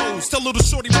borrowing flows. Tell little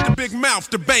shorty with the big mouth,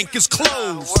 the bank is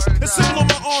closed. The symbol on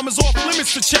my arm is off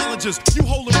limits to challenges. You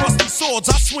holding rusty swords,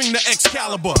 I swing the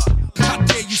Excalibur. How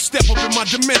dare you step up in my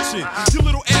dimension? Your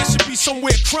little ass should be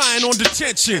somewhere crying on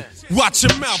detention. Watch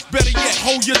your mouth, better yet,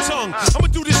 hold your tongue. I'ma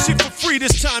do this shit for free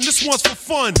this time, this one's for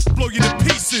fun. Blow you to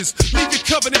pieces, leave you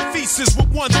covered in feces with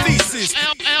one thesis.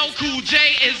 LL Cool J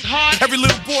is hard. Every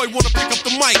little boy wanna pick up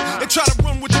the mic and try to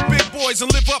run with the big boys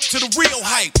and live up to the real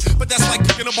hype. But that's like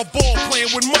picking up a ball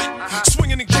playing with Mike,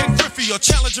 swinging in Ken Griffey or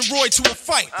challenging Roy to a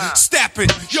fight.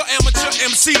 Stapping your amateur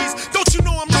MCs. Don't you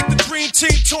know I'm like the dream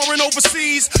team touring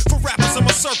overseas? For rappers in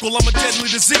my circle, I'm a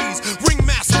deadly disease.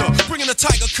 Ringmaster, bringing the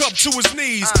Tiger Cub to his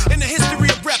knees. In the history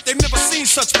of rap, they've never seen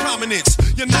such prominence.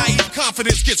 Your naive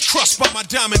confidence gets crushed by my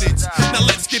dominance. Now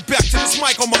let's get back to this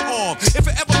mic on my arm. If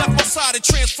it ever left my side, it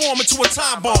transformed into a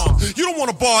time bomb. You don't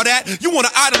wanna bar that, you wanna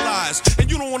idolize. And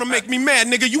you don't wanna make me mad,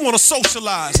 nigga, you wanna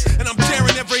socialize. And I'm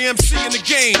daring every MC in the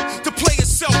game to play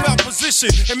itself out position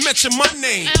and mention my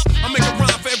name. I make a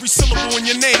rhyme for every syllable in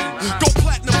your name. Go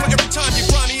platinum for every time your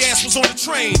grimy ass was on the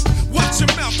train. Watch your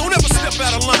mouth, don't ever step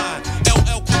out of line.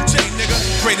 LL Cool J, nigga,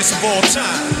 greatest of all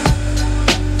time.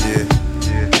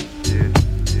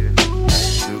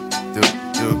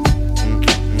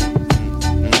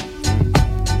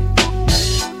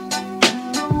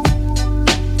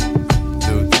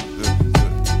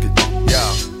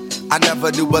 I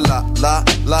never knew a la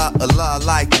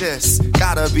like this.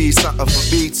 Gotta be something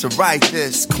for me to write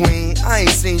this. Queen, I ain't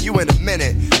seen you in a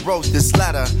minute. Wrote this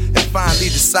letter and finally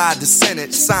decided to send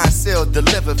it. Signed, sealed,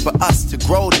 delivered for us to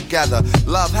grow together.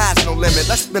 Love has no limit,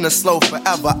 let's spin it slow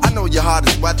forever. I know your heart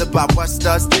is weathered by what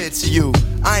Studs did to you.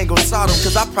 I ain't gon' sod them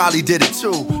cause I probably did it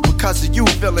too. Because of you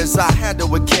feelings I handle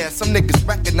with care. Some niggas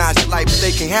recognize your light but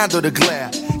they can't handle the glare.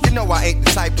 You know I ain't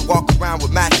the type to walk around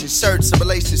with matching shirts. A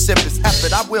relationship is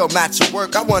effort, I will match your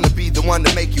work. I wanna be the one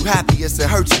to make you happiest and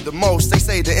hurt you the most. They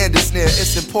say the end is near,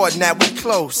 it's important that we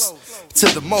close to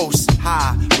the most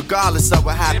high. Regardless of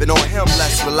what happened on him,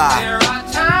 let's rely. There are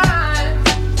times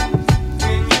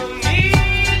when you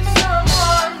need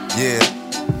someone. Yeah.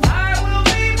 I will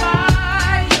be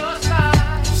by your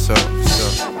side. So.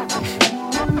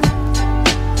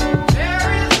 There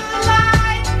is a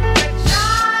light that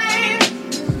shines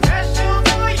special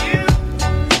for you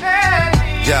and me.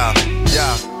 Yeah,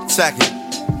 check it.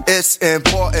 It's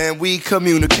important we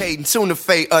communicate and tune the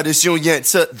fate of this union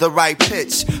to the right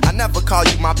pitch. I never call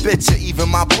you my bitch or even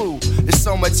my boo. There's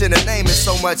so much in the name and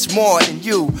so much more in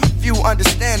you. Few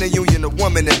understand the union of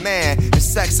woman and man. And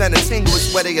sex and a tingle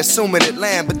is where they assuming it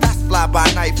land. But that's fly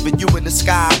by night for you in the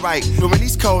sky, right? During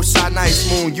these cold shy nights,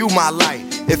 moon, you my light.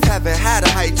 If heaven had a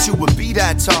height, you would be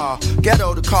that tall.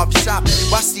 Ghetto to coffee shop,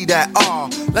 you, I see that all.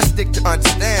 Let's stick to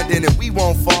understanding and we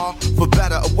won't fall. For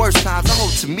better or worse times, I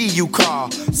hope to me you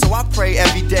call. So I pray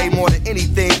every day more than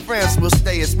anything, friends will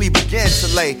stay as we begin to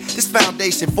lay this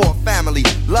foundation for a family.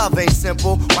 Love ain't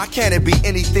simple, why can't it be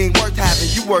anything worth having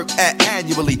you work at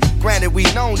annually? Granted, we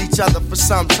known each other for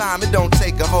some time, it don't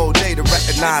take a whole day to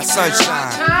recognize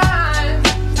sunshine. There are times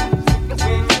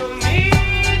when you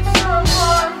need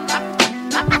someone.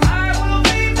 I will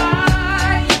be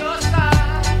by your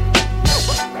side.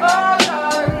 Oh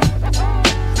Lord,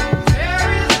 there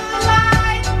is a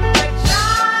light that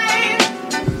shines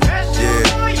special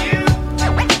for you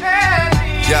and me.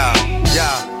 Yeah,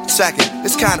 check it.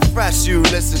 It's kinda fresh, you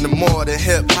listen to more than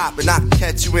hip-hop. And I can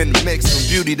catch you in the mix from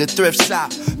beauty to thrift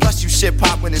shop. Plus you shit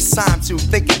pop when it's time to.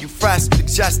 Thinking you fresh,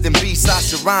 suggesting beats I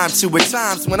should rhyme to. At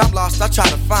times when I'm lost, I try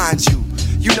to find you.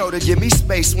 You know to give me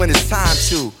space when it's time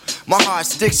to. My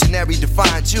heart's dictionary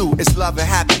defines you. It's love and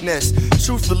happiness.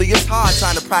 Truthfully, it's hard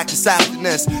trying to practice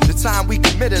happiness. The time we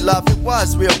committed love, it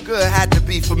was real good. Had to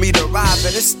be for me to arrive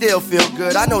and it still feel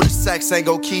good. I know the sex ain't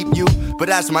gon' keep you, but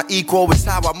as my equal, it's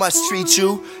how I must treat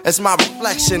you. As my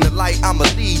reflection, the light, I'ma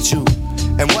lead you.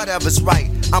 And whatever's right,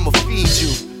 I'ma feed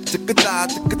you.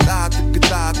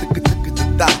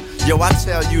 Yo, I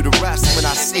tell you the rest when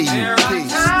I see you.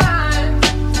 Peace.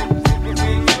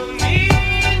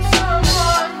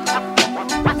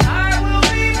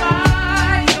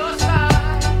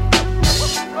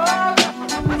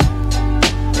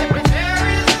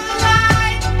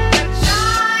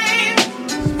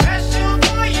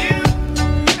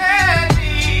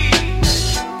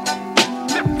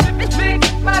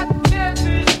 Pass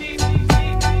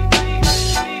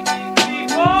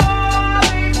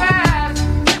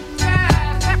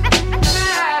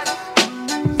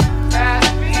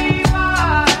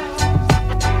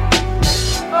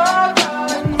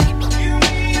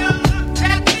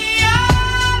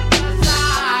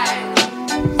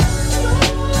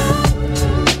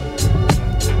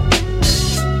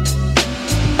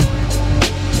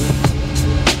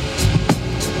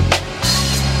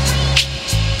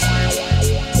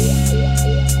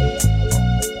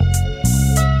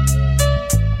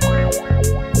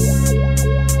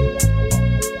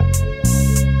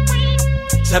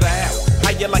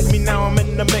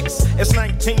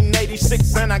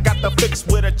 86 and I got the fix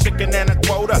with a chicken and a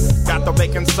quota. Got the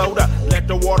baking soda, let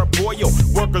the water boil.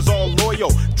 Workers all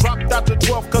loyal. Dropped out to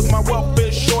 12 cause my wealth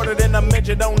is shorter than a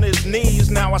midget on his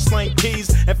knees. Now I sling keys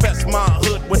and fess my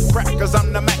hood with crack cause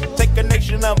I'm the Mac. Take a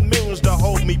nation of millions to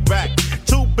hold me back.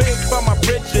 Too big for my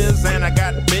britches and I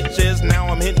got bitches. Now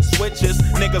I'm hitting switches.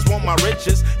 Niggas want my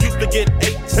riches. Used to get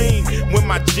 18 when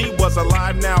my G was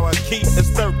alive. Now a key is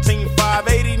 13.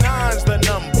 589's the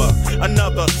number.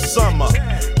 Another summer.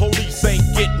 Police ain't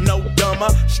get no dumber.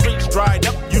 Streets dried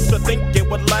up. Used to think it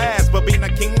would last, but being a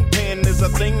kingpin is a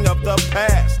thing of the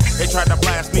past. They tried to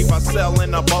blast me for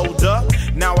selling a boulder.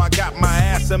 Now I got my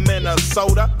ass in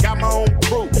Minnesota. Got my own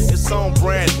crew. It's on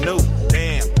brand new.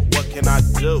 Damn, what can I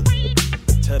do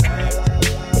today?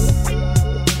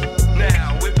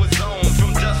 Now it was on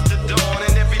from dusk to dawn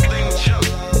and everything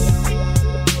jumped.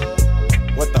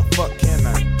 What the fuck can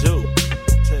I do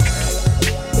today?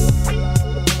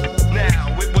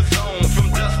 Now it was on from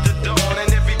dusk to dawn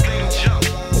and everything jumped.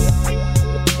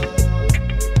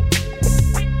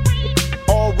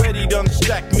 Already done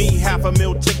stacked me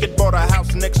 $500,000 ticket. Bought a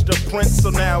house next to Prince, so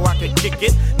now I can kick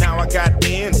it. Now I got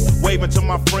ends, waving to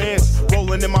my friends,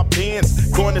 rolling in my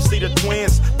Benz, going to see the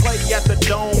twins. Play at the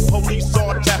Dome, police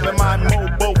all tapping my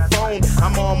mobile phone.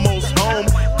 I'm almost home,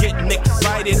 getting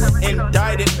excited,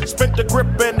 indicted. Spent the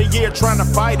grip and the year trying to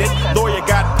fight it. Lawyer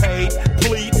got paid,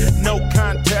 plead, no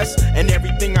contest, and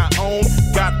everything I own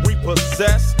got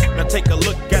repossessed. Now take a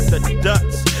look at the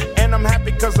ducks, and I'm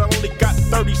happy cause I only got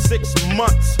 36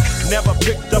 months. Never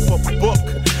picked up a book,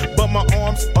 but my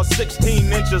arms are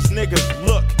 16 inches, niggas,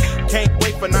 look. Can't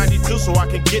wait for 92 so I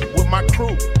can get with my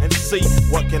crew and see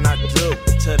what can I do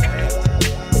today.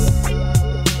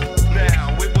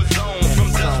 Now it was on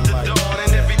from dusk to dawn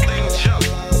and everything jumped.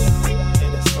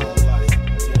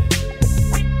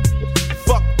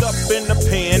 Fucked up in the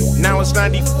pen, now it's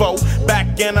 94.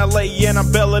 Back in LA and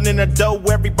I'm belling in the dough.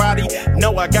 Everybody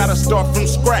know I gotta start from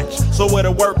scratch. So where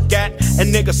to work at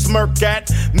and niggas smirk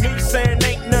at me saying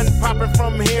ain't nothing popping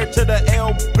from here to the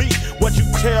LB. What you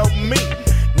tell me?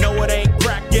 No, it ain't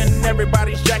cracking.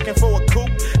 Everybody's jacking for a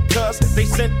coupe, cause they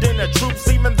sent in the troops.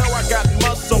 Even though I got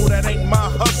muscle, that ain't my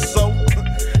hustle.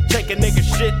 Take a nigga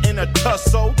shit in a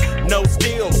tussle. No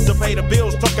skills to pay the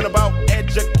bills. Talking about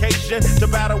education to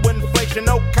battle inflation.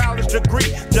 No college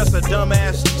degree, just a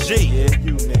dumbass G. Yeah,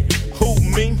 you nigga. Who,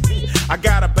 me? I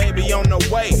got a baby on the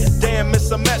way. Damn, it's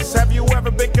a mess. Have you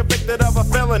ever been convicted of a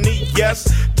felony? Yes.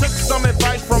 Took some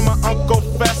advice from my Uncle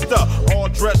Fester. All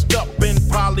dressed up in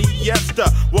polyester.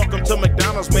 Welcome to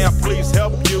McDonald's, may I please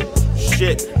help you?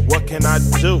 Shit, what can I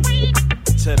do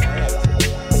today?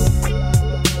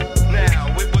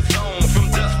 Now it was on from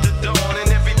dusk to dawn and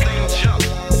everything jumped.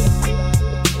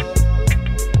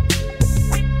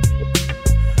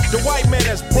 The white man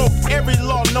has broke every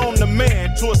law known to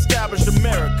man to establish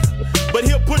America. But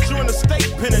he'll put you in a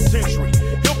state penitentiary.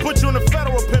 He'll put you in a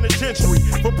federal penitentiary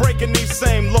for breaking these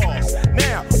same laws.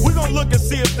 Now, we're gonna look and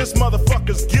see if this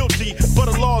motherfucker's guilty for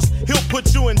the laws he'll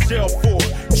put you in jail for.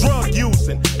 Drug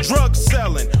using, drug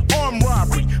selling, armed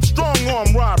robbery, strong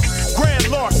arm robbery, grand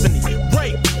larceny,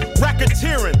 rape,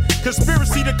 racketeering,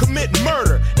 conspiracy to commit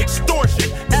murder,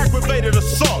 extortion, aggravated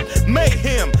assault,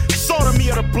 mayhem, sodomy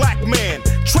of the black man,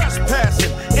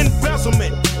 trespassing,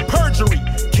 embezzlement, perjury,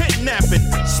 kidnapping,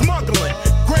 smuggling,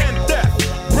 grand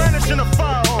theft, brandishing a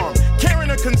firearm,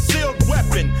 carrying a concealed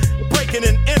weapon, breaking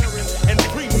and entering, and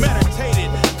premeditated,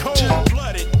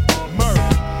 cold-blooded murder.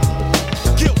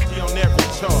 Guilty on every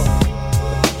charge.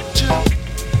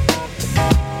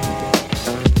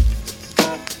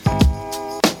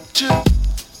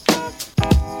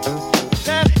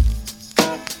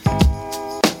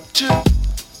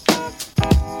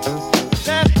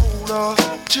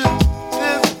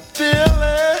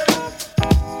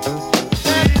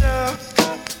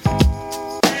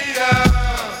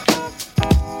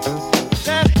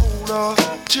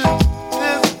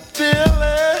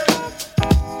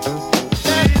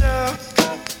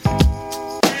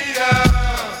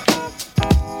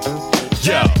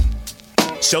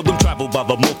 Seldom traveled by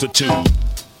the multitude.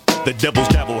 The devil's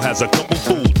dabble has a couple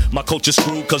fooled. My culture's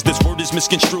screwed cause this word is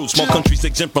misconstrued. Small countries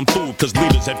exempt from food cause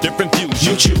leaders have different views.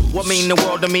 You choose. What mean the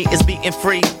world to me is being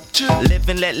free. Live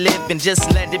and let live and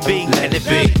just let it be. Let it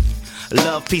be.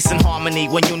 Love, peace, and harmony.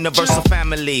 One universal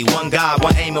family. One God,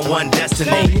 one aim, and one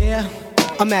destiny. Oh yeah?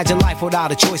 Imagine life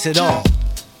without a choice at all.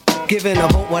 Giving a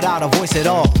vote without a voice at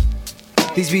all.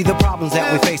 These be the problems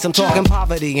that we face. I'm talking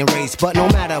poverty and race, but no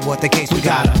matter what the case, we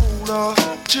gotta hold on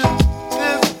to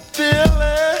this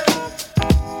feeling.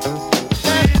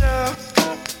 Freedom,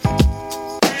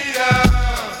 freedom.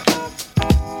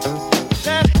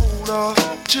 Hold on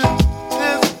to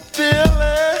this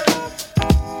feeling.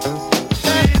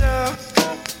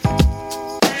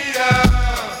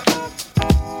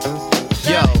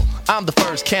 I'm the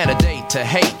first candidate to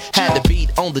hate. Had to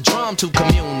beat on the drum to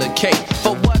communicate.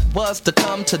 For what was to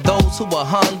come to those who were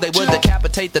hung, they would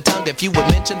decapitate the tongue if you would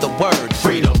mention the word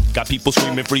freedom. Got people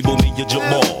screaming free Bonilla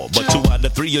Jamal, but 2 out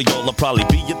of 3 of y'all will probably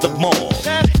be at the mall.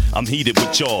 I'm heated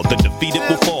with y'all, the defeated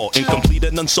will fall, incomplete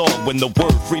and unsolved when the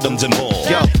word freedom's involved.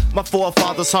 Yo, my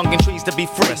forefathers hung in trees to be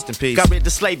free. Rest in peace. Got rid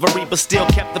of slavery, but still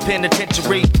kept the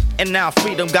penitentiary. And now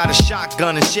freedom got a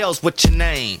shotgun and shells with your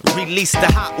name. Release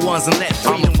the hot ones and let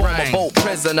freedom I'm a reign. boat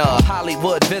prisoner,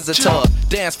 Hollywood visitor.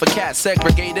 Dance for cats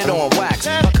segregated on wax.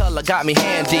 My color got me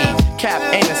handy. Cap,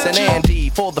 Anus, and Andy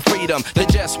for the freedom they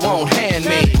just won't hand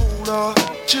me. Hold on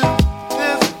to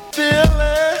this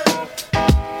feeling.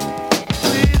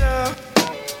 Freedom.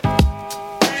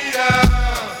 Freedom.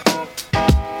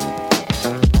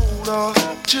 Hold on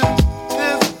to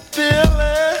this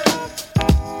feeling.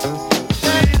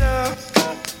 Freedom.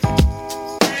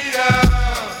 Freedom.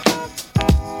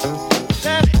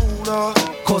 Hold on.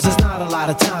 Cause there's not a lot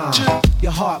of time.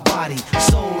 Your heart, body,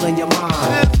 soul, and your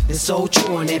mind. It's so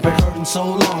true and they've been hurting so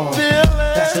long.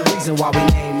 That's the reason why we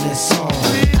named this song.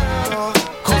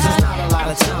 Cause there's not a lot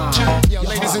of time. Yo,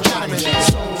 ladies and gentlemen,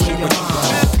 soul, and your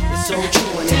mind. It's so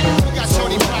true and they've been hurting so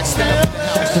long.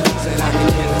 That's the reason I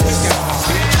named this song.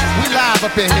 we live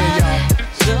up in here, y'all.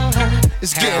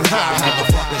 It's getting hot.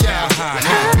 Yeah,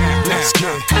 let's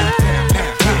get.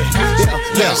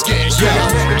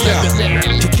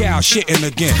 Cacao shitting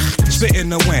again, spitting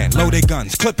the wind, loaded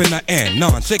guns, clipping the end,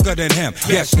 none sicker than him.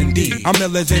 Yes indeed, I'm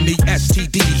ill as in the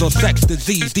STDs or sex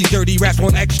disease. These dirty rats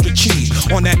want extra cheese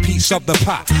on that piece of the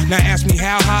pie. Now ask me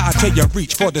how high, I tell you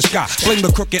reach for the sky. Fling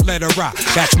the crooked letter rock,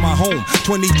 that's my home.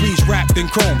 23's wrapped in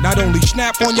chrome. Not only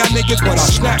snap on y'all niggas, but I'll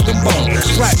snap them bones.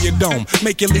 Slap your dome,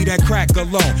 make you leave that crack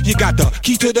alone. You got the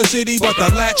key to the city, but the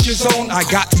latch is on. I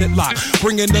got it locked,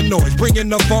 bringing the noise, bringing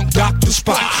the funk, Dr.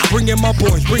 Spot. Bringing my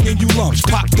boys, bringing you lumps,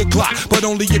 pop the Glock, but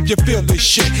only if you feel this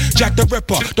shit. Jack the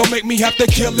Ripper, don't make me have to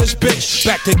kill this bitch.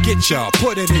 Back to get ya,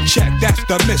 put it in check, that's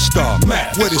the Mr.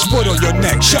 Mac. With his foot on your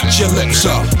neck, shut your lips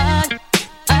up.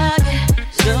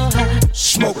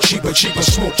 Smoke cheaper, cheaper,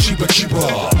 smoke cheaper,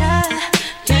 cheaper.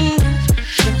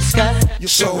 You're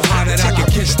so hot that I can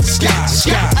kiss the sky.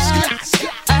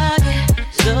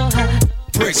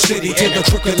 Brick City to the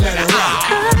crooked letter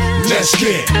I. Let's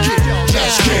get.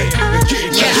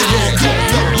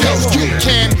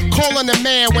 Ken, calling a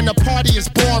man when the party is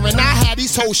boring. I had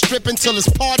these hoes stripping till it's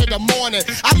part of the morning.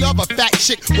 I love a fat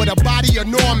chick with a body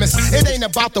enormous. It ain't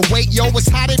about the weight, yo, it's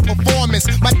how they performance.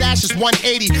 My dash is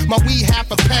 180, my weed half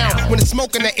a pound. When it's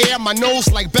smoke in the air, my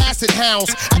nose like basset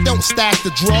hounds. I don't stash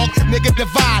the drug, nigga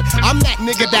divide. I'm that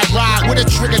nigga that ride with a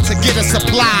trigger to get a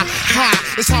supply.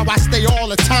 Ha, it's how I stay all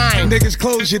the time. Niggas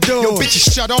close your doors. Yo,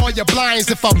 bitches shut all your blinds.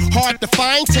 If I'm hard to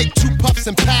find, take 2 puffs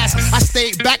and pass. I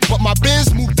stayed back, but my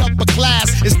Benz moved up a class.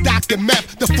 It's Dr.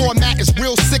 Meth, the format is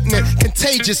real sickening,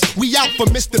 contagious. We out for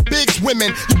Mr. Big's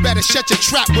women. You better shut your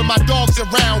trap when my dog's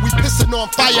around. We pissing on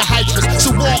fire hydrants,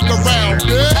 so walk around,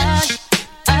 bitch.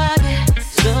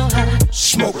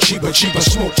 Smoke cheaper, cheaper,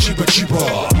 smoke cheaper,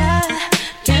 cheaper.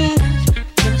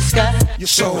 You're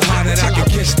so hot that I can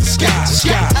kiss the sky.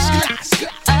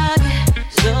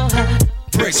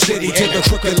 Brick City to the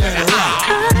crooked letter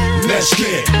I. Let's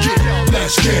get.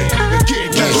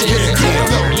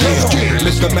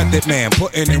 Mr. Method Man,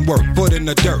 putting in work, foot in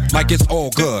the dirt, like it's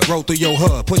all good. Roll through your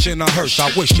hood, pushing a hearse.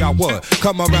 I wish y'all would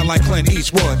come around like Clint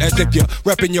Eastwood, as if you're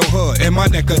repping your hood in my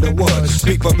neck of the woods.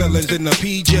 Speak for villains in the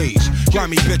PJs.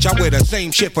 Grimy bitch, I wear the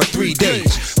same shit for 3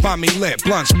 days. Find me lit,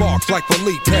 blunt sparks like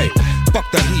Felipe. Fuck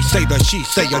the he say, the she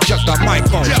say, adjust the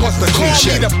microphone. What's the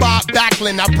cliche? Call me the Bob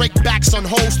Backlund. I break backs on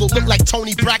hoes who look like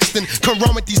Tony Braxton. Come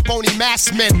run with these bony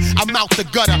masked men. I'm out the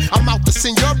gutter. I'm out to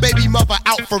send your baby mother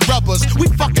out for rubbers. We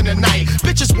fucking tonight.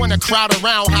 Bitches wanna crowd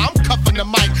around how I'm cuffing the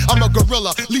mic. I'm a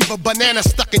gorilla. Leave a banana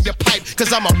stuck in your pipe.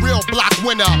 Cause I'm a real block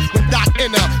winner. With Doc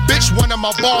Inner. Bitch, one of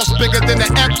my balls bigger than the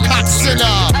Epcot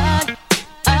Center.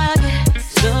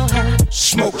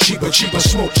 Smoke cheaper, cheaper,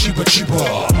 smoke cheaper,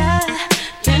 cheaper.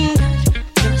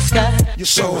 You're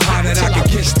so hot that I can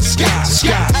kiss the sky.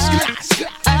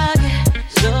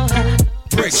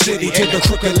 Brick City to the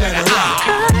crooked letter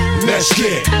I. Let's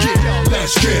get.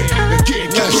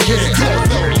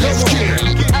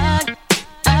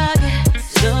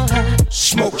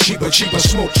 Smoke cheaper, cheaper,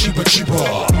 smoke cheaper,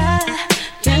 cheaper.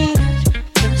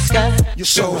 You're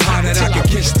so hot that I can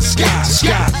kiss the sky.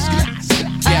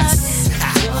 Yes.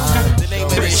 The name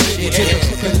of this shit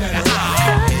is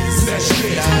Let's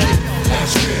get.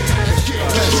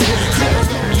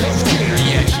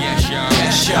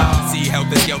 Yes, y'all. See how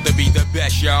this yo to be the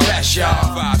best, y'all. Best,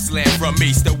 y'all. 5 slam from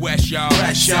east to west, y'all.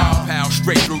 Best, y'all. Pound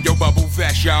straight through your bubble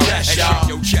vest, y'all. Best, and y'all. shake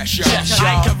your chest, y'all.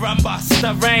 I caramba,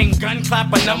 stirring, gun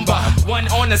clap a number. One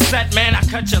on the set, man, I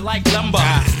cut you like lumber.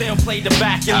 Still play the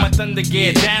back in my thunder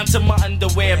gear, down to my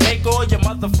underwear. Make all your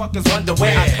motherfuckers wonder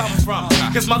where I come from.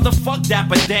 Cause motherfuck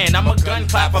Dapper Dan, I'm a gun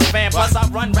clapper fan. Plus I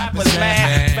run rappers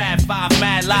mad. Fat 5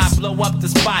 mad live, blow up the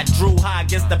spot. Drew High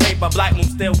gets the paper, Black Moon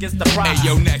still gets the prize. Hey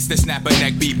yo, next the snapper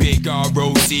neck be big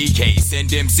R-O-C-K. Send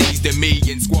MCs to me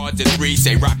in squads of 3.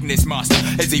 Say rockin' this monster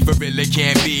as he for really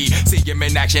can be. See him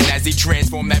in action as he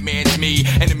transform that man's me.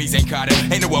 Enemies ain't caught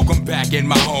him, ain't no welcome back in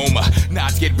my home.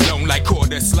 Knots get blown like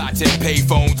quarter slots and pay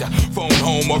phones. Phone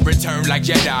home or return like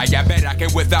Jedi. I bet I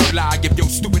can without lie give your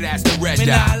stupid ass the red Me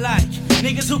eye. not like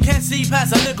niggas who can't see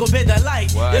past a little bit of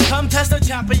light. What? You come test the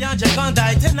champion, you're gonna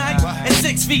die tonight. And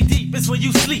 6 feet deep is where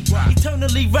you sleep.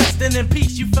 Eternally resting in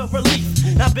peace, you feel relief.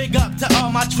 Now big up to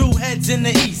all my true heads in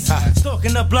the east.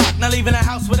 Stalking the block, not leaving the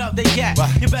house without the yak.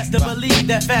 You best to believe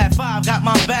that Fat 5 got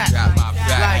my back.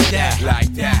 Like that.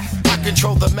 Like that. I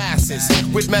control the masses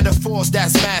with metaphors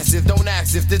that's massive. Don't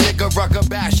ask if the nigga rucker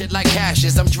bash it like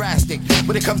hashes. I'm drastic.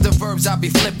 When it comes to verbs, I be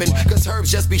flipping. Cause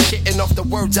herbs just be shitting off the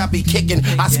words I be kicking.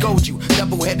 I scold you,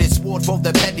 double-headed sword for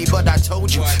the petty. But I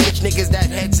told you, bitch niggas that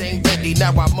heads ain't ready.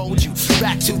 Now I mold you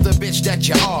back to the bitch that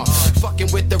you are.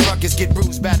 Fucking with the ruckus, get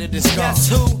bruised, battered and scarred. Guess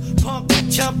who? Pump,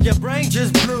 chump, your brain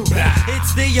just blew.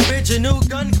 It's the original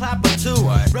gun clapper too.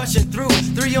 Rushing through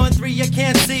 3 on 3, you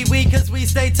can't see we cause we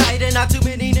stay tight and not too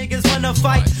many niggas wanna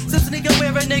fight. Since nigga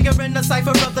wear a nigga in the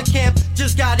cypher of the camp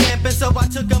just got amping, so I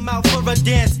took him out for a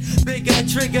dance. Bigger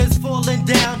triggers falling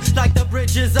down like the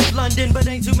bridges of London, but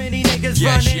ain't too many niggas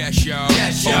running. Yes, y'all.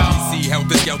 Yes, y'all. OGC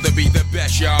helter skelter be the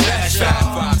best, y'all. Best,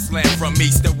 y'all. 5 slam from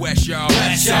east to west, y'all.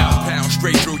 Best, y'all. Pound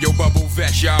straight through your bubble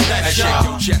vest, y'all. Best, And shake y'all.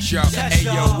 your chest, y'all. Yes, Hey,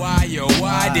 y'all.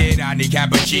 why did I need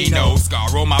cappuccino?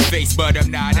 Scar on my face, but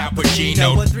I'm not Al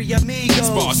Pacino. With 3 amigos.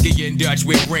 Sparsky in Dutch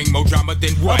with ring, more drama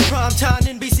than what? A primetime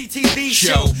NBC TV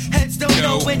show. Heads don't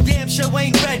know when damn show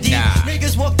ain't ready.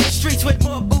 Niggas walk the streets with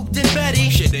more boot than Betty.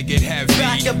 Shit to get heavy.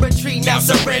 Back up retreat, now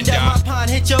surrender. My pond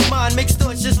hit your mind, mix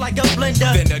thoughts just like a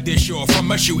blender. Then a dish or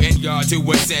from a shooting yard to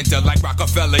a center. Like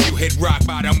Rockefeller, you hit rock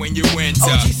bottom when you enter.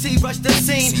 OGC rush the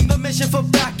scene, permission for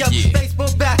backup.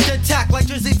 Baseball back to attack like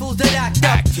Jersey fools that act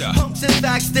up. Pumps and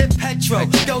facts did petro.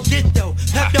 Go get though.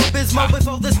 Pep your bismo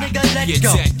before this nigga let Get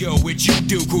go. that go with you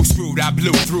do. Who screwed? I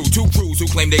blew through 2 crews who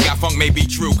claim they got funk may be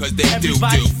true, cause they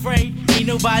Everybody do. afraid, ain't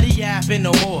nobody yapping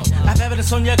no more. I've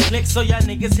evidence on your click, so y'all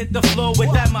niggas hit the floor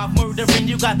with that mouth murdering.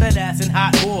 You got that ass in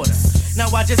hot water. Now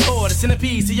I just order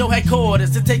centipedes to your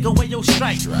headquarters to take away your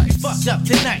strike. You fucked up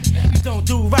tonight. You don't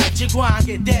do right, you go and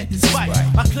get dead despite.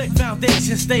 My click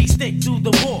foundation stay stick through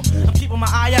the war. I'm keeping my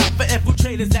eye out for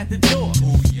infiltrators at the door.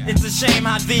 It's a shame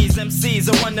how these MCs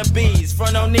are wannabes.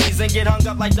 Front on knees and get hung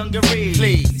up like dungarees.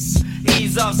 Please.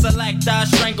 Ease off, selector,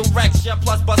 strangle recture,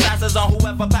 plus bust asses on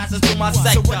whoever passes through my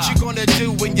sector. So what you gonna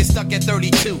do when you're stuck at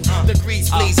 32 degrees?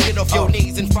 Please get off your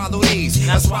knees and follow these.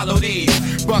 Now swallow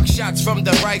these. Buck shots from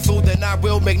the rifle, then I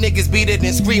will make niggas beat it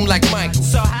and scream like Michael.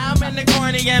 So how many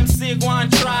corny MC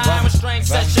going try? I'm a strange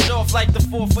set shit off like the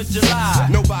 4th of July.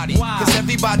 Nobody, cause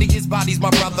everybody is bodies, my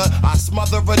brother. I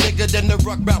smother a nigga, then the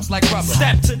ruck bounce like rubber.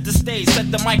 Step to the stage,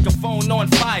 set the microphone on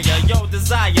fire. Yo,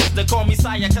 desires to call me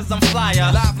sire, cause I'm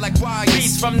flyer. Live like wires.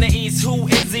 Beast from the east, who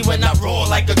is he? When I roar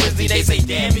like a grizzly, they say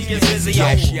damn, he is busy.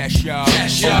 Yes, y'all.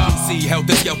 Yes, y'all. OGC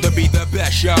helter skelter be the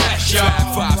best, y'all. Best,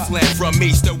 y'all. 5 slam from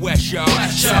east to west, y'all.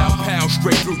 Best, y'all. Pound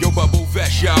straight through your bubble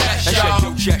vest, y'all. Best, And y'all. shake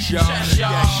your chest, y'all.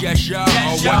 Yes, y'all.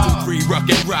 Yes, y'all. 1, 2, 3, rock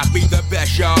and rock be the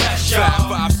best, y'all. Best, y'all.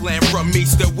 5 slam from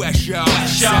east to west, y'all.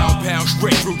 Best, y'all. Pound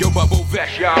straight through your bubble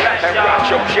vest, y'all. And rock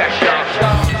your chest,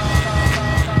 y'all.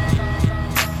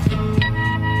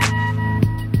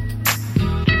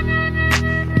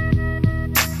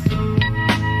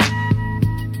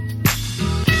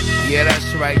 Yeah,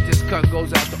 that's right. This cut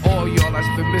goes out to all y'all that's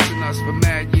been missing us for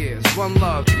mad years. One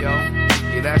love, yo.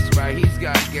 Yeah, that's right. He's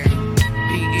got game.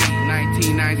 PE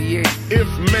 1998. If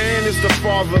man is the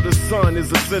father, the sun is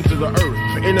the center of the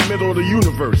earth, in the middle of the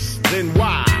universe, then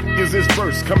why is this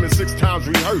verse coming 6 times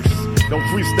rehearsed? Don't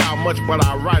freestyle much, but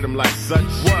I write them like such.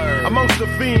 Word. Amongst the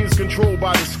fiends controlled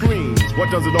by the screens,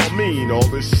 what does it all mean, all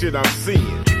this shit I'm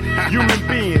seeing? Human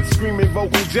beings screaming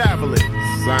vocal javelins,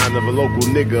 sign of a local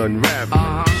nigga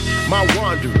unraveling. My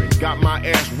wandering got my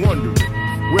ass wondering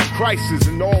where Christ is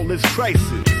in all this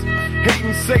crisis.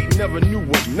 Hating Satan never knew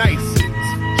what nice is.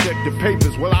 Check the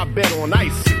papers, well I bet on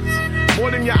ISIS. More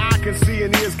than your eye can see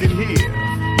and ears can hear.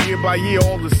 Year by year,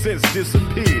 all the sense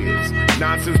disappears.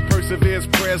 Nonsense perseveres,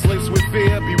 prayers laced with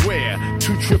fear. Beware,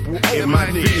 2 triple O. It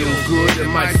might feel good, it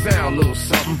might sound a little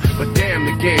something, but damn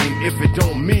the game if it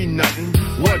don't mean nothing.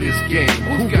 What is game?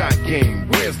 Who got game?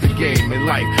 Where's the game in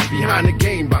life? Behind the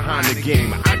game, behind the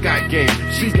game. I got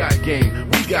game, she got game,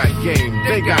 we got game,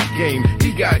 they got game,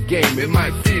 he got game. It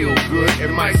might feel good,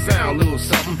 it might sound a little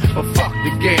something, but fuck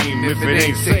the game if it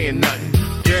ain't saying nothing.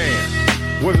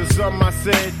 Damn, was it something I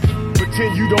said?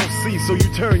 Pretend you don't see, so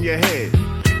you turn your head.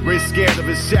 Race scared of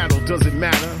his shadow, does it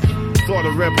matter? Thought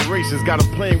of reparations, got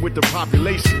him playing with the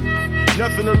population.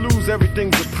 Nothing to lose,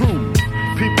 everything's approved.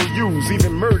 People use,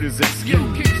 even murders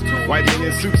excuse. White men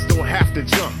in suits don't have to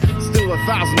jump. Still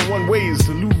 1,001 ways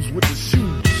to lose with the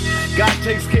shoes. God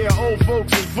takes care of old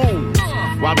folks and fools,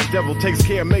 while the devil takes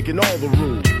care of making all the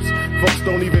rules. Folks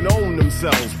don't even own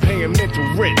themselves, paying mental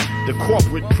rent. The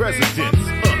corporate presidents.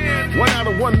 1 out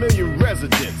of 1 million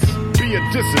residents. Be a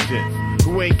dissident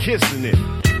who ain't kissing it.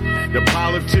 The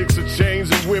politics of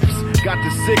chains and whips got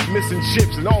the sick missing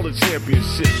chips and all the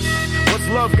championships. What's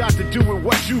love got to do with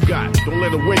what you got? Don't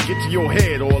let a win get to your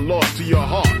head or a loss to your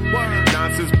heart.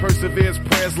 Nonsense perseveres,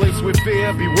 prayers laced with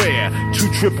fear. Beware, 2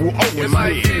 triple O is near. It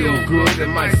might feel good, it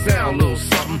might sound a little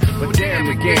something, but damn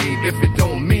the game if it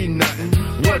don't mean nothing.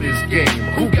 What is game?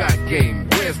 Who got game?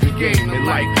 Where's the game in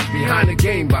life? Behind the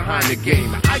game, behind the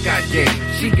game. I got game,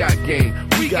 she got game,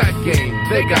 we got game,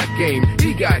 they got game,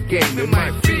 he got game. It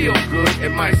might feel good,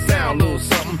 it might sound a little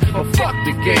something, but fuck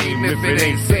the game if it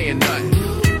ain't saying nothing.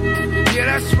 Yeah,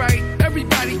 that's right,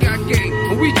 everybody got game.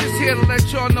 But we just here to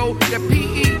let y'all know that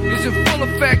PE is in full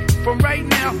effect from right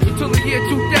now until the year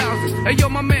 2000. Hey, yo,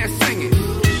 my man, sing it.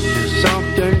 There's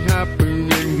something happening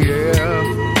here.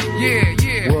 Yeah,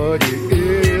 yeah. What it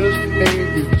is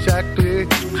ain't exactly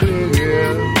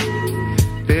clear.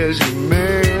 There's a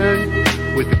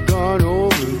man with a gun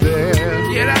over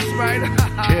there. Yeah, that's right.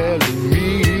 Telling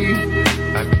me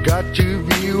I got to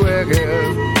beware.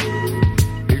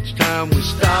 Each time we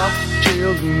stop,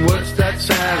 children, what's that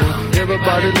sound?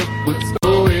 Everybody look what's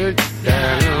going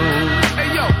down. Hey,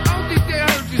 yo, I don't think they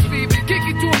heard you, Stevie. Kick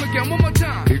it to him again, one more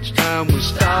time. Each time we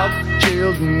stop,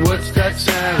 children, what's that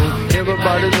sound?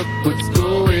 Everybody look what's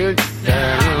going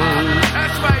down.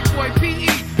 That's right, boy, PE,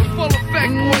 in full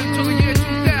effect, boy, until the year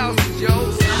 2000, yo.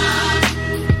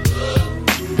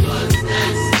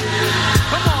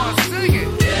 Come on, sing it.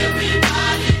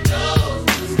 Everybody knows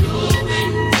what's going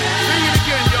down. Sing it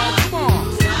again, y'all, come on.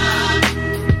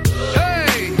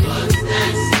 Hey. What's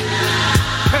that sound?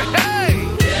 Hey.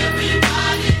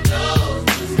 Everybody knows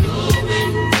what's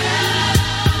going down.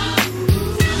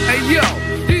 Hey, yo,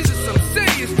 these are some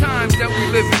serious times that we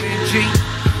living in, G.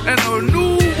 And a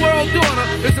new world order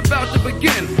is about to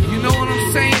begin. You know what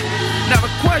I'm saying? Now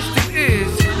the question is,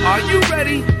 are you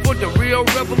ready for the real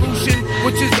revolution,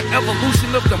 which is the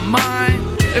evolution of the mind?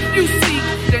 If you seek,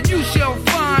 then you shall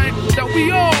find that we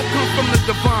all come from the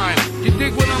divine. You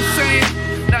dig what I'm saying?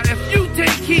 Now if you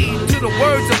take heed to the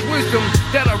words of wisdom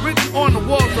that are written on the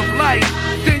walls of life,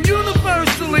 then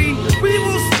universally we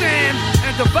will stand,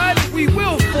 and divided we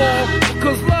will fall,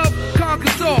 because love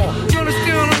conquers all. You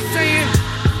understand what I'm saying?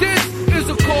 This is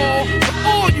a call for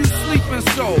all you sleeping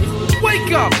souls.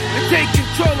 Wake up and take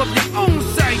control of your own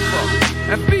cipher,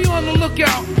 and be on the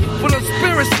lookout for the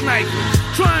spirit snipers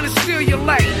trying to steal your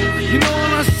light. You know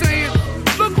what I'm saying?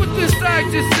 Look what's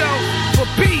inside yourself for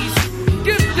peace.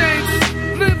 Give thanks,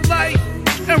 live life,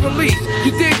 and release.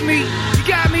 You dig me? You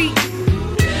got me?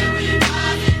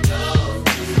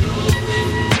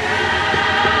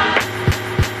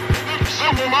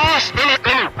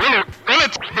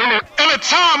 In a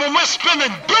time when we're spending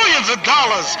billions of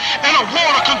dollars in a war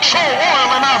to control oil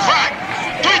in Iraq,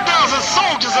 3,000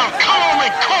 soldiers have come home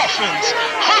in coffins.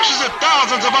 Hundreds of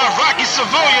thousands of Iraqi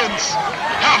civilians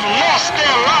have lost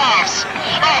their lives.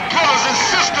 Our brothers and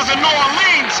sisters in New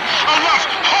Orleans are left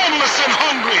homeless and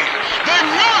hungry. They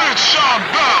murdered Sean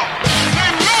Bell. They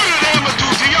murdered Amadou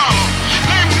Diallo.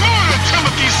 They murdered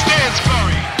Timothy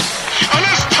Stansbury. And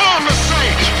it's time to say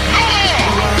no more.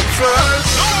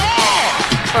 No more.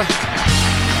 No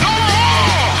more.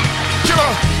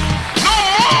 No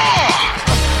more.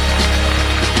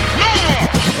 No more.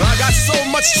 I got so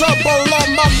much trouble on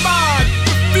my mind,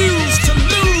 refuse to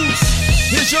lose.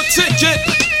 Here's your ticket.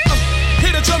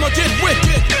 Hit a drummer, get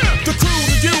wicked. The crew,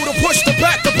 the you, to push the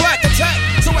back, the black attack.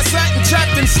 So I sat and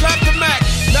chapped and slapped the Mac.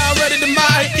 Now ready to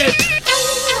mic it.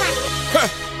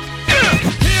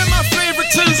 Hear my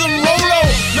favoritism, Rolo.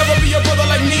 Never be a brother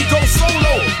like Nico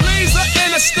Solo. Laser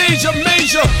Anastasia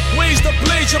major. Ways to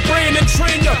blaze your brain and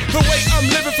train ya. The way I'm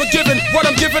living, forgiving what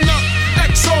I'm giving up.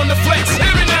 X on the flex,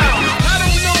 hear me now. I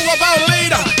don't know about later.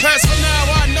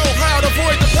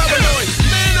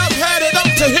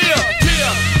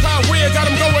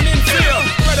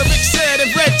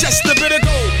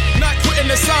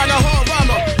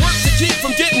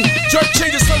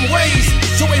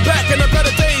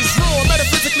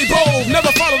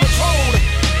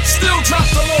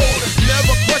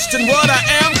 question what I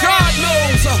am, God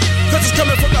knows, cause it's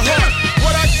coming from the heart.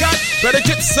 What I got, better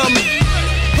get some.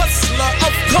 Hustler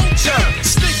of culture,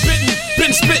 snake bitten,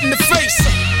 been spit in the face.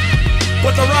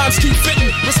 But the rhymes keep fitting,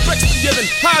 respect's been given,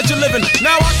 how'd you living?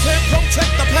 Now I can't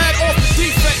protect the pad off the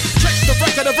defect. Check the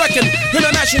record of reckon,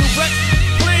 international wreck.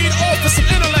 Played off with some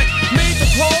intellect, made the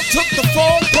call, took the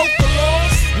fall, broke the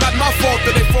laws. Not my fault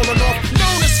that they falling off,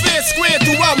 known as fair square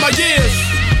throughout my years.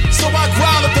 So I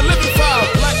growl at the living file,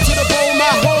 black to the bone,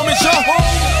 my home is your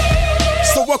home.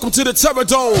 So welcome to the Terror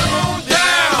Dome. Come on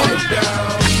down,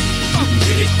 down.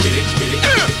 Get it, get it, get it.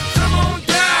 Come on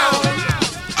down.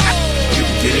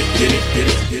 Get it, get it, get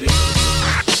it, get it.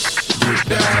 Get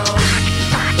down.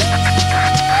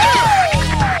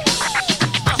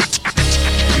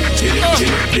 Get it, get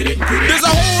it, get it, get it. There's a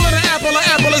hole in the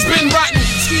apple has been rotten.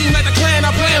 Scheme like the clan,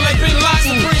 I plan like Bin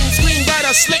Laden. Supreme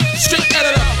screenwriter, slick, strict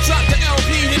editor. Drop the LP,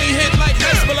 then he hit like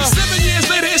Hezbollah. 7 years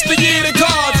later, it's the year of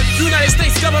God. United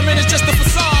States government is just a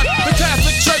facade. The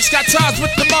Catholic Church got ties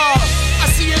with the mob. I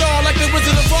see it all like the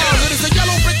Wizard of Oz. It is a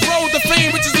yellow brick road, the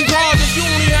fame, riches, and cars. If you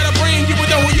only had a brain, you would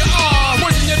know who you are.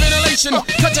 Poison your ventilation,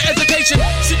 cut your education,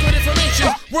 secret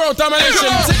information, world domination.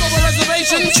 Take over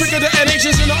reservation, trigger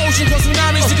detonations in the ocean, cause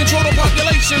tsunamis to control the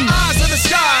population. Eyes in the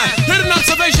sky, hidden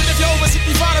observation. If you're over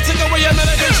 65, to take away your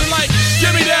medication. Like,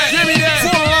 give me that,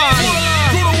 full line,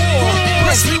 go to war,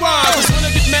 press rewind. Just when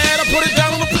I get mad, I put it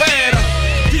down on the pad.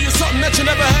 Give you something that you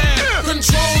never had.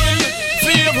 Controlling,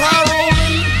 fear of high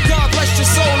rolling. God bless your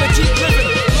soul and keep living.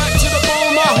 Black to the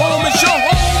bone, my home is your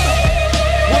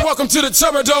home. Well, welcome to the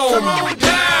Terror Dome. Come on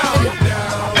down.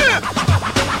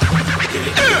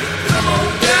 Come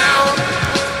on down.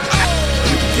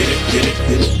 Get it, get it,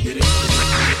 get it, get it.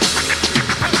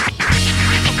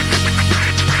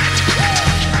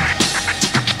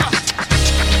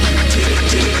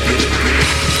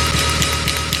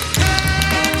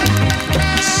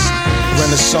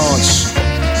 Renaissance.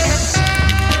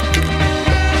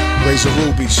 Razor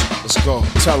rubies, let's go.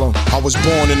 Tell them I was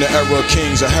born in the era of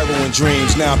kings, of heroin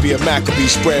dreams. Now I be a Maccabee,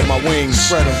 spread my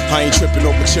wings. I ain't tripping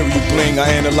on material bling. I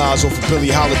analyze off of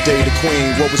Billie Holiday, the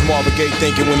queen. What was Marvin Gaye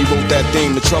thinking when he wrote that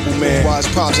theme? The Trouble Man. Why his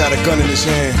pops had a gun in his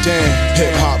hand? Damn,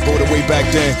 hip hop brought it way back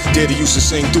then. Daddy used to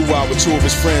sing doo-wop with two of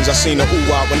his friends. I seen the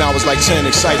ooh-wop when I was like 10,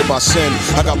 excited by sin.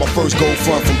 I got my first gold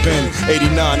front from Ben.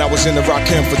 89, I was in the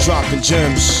Rakim for dropping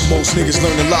gems. Most niggas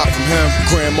learned a lot from him.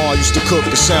 Grandma used to cook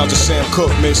the sounds of Sam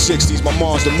Cooke. Mid-60s, my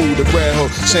mom's the mood, the Red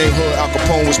Hook. Same hood Al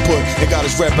Capone was put and got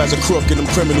his rep as a crook in them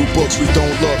criminal books. We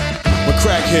don't look. When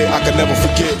crack hit, I could never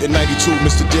forget. In 92,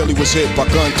 Mr. Daly was hit by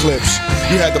gun clips.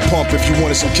 You had to pump if you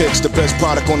wanted some kicks. The best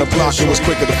product on the block, it was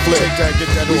quicker to flip.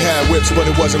 We had whips, but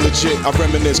it wasn't legit. I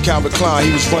reminisce Calvin Klein,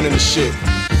 he was running the shit.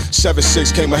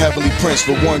 7'6" came a heavenly prince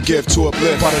with one gift to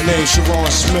uplift by the name Sharon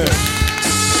Smith.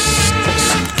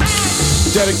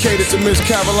 Dedicated to Miss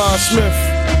Caroline Smith.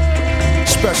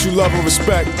 Special love and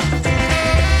respect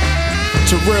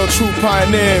to real true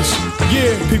pioneers.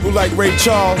 Yeah, people like Ray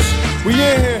Charles. We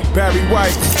in here. Barry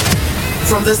White.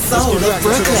 From the soul of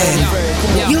Brooklyn,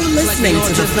 you're listening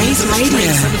to The Face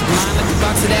Radio.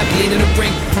 Box of that bleed in the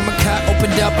ring from a cut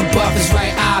opened up above his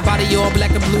right eye. Body all black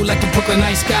and blue like the Brooklyn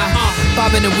night sky.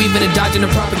 Bobbing and weaving and dodging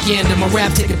the propaganda. My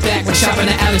rap take it back when chopping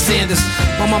the Alexanders.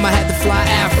 My mama had the fly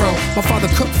afro. My father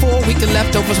cooked for a week. The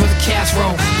leftovers was a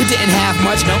casserole. We didn't have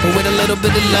much, but with a little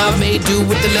bit of love, made do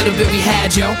with the little bit we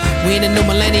had, yo. We in the new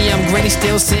millennium. Granny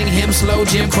still sing him slow.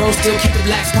 Jim Crow still keep the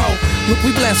blacks po. Look,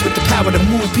 we blessed with the power to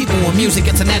move people with music.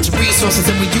 It's a natural resources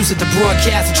and we use it to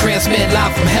broadcast and transmit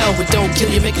live from hell. But don't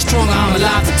kill you, make it stronger. I'm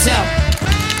alive to tell.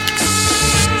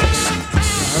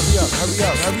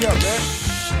 Hurry up,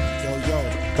 man. Yo.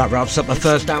 That wraps up the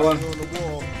first hour.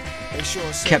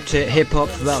 Kept it hip hop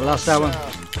for that last hour.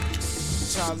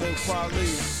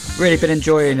 Really been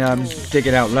enjoying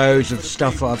digging out loads of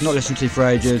stuff that I've not listened to for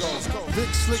ages.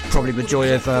 It's probably the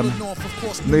joy of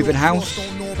moving house,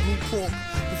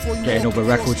 getting all the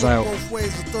records out,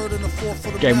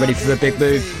 getting ready for the big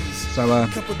move. So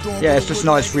yeah, it's just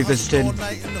nice revisiting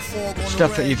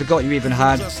stuff that you forgot you even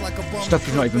had, stuff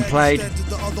you've not even played.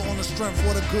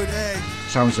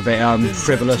 Sounds a bit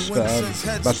frivolous, but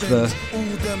that's the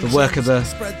work of the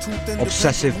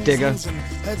obsessive digger.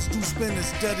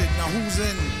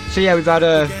 So yeah, we've had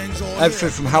everything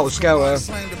from Helter Skelter,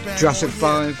 Jurassic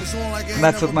 5,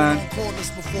 Method Man,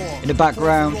 in the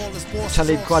background,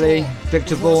 Talib Kweli,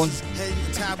 Victor Vaughan,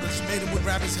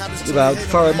 we've had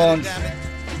Pheromone,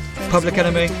 Public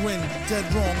Enemy,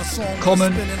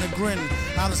 Common,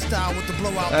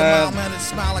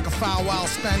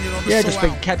 yeah, just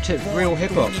been kept it real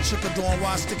hip hop.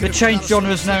 They changed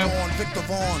genres now.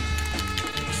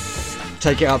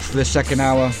 Take it up for the second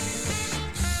hour.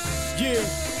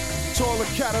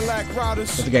 Don't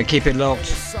forget, keep it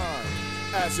locked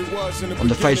on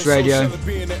the Face Radio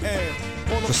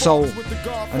for soul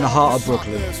and the heart of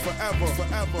Brooklyn. And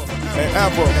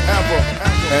ever, ever,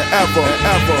 and ever, and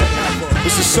ever.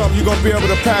 This is something you're gonna be able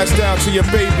to pass down to your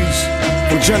babies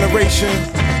from generation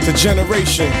to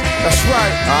generation. That's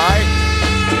right, alright?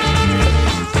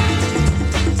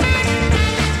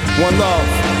 One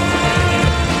love.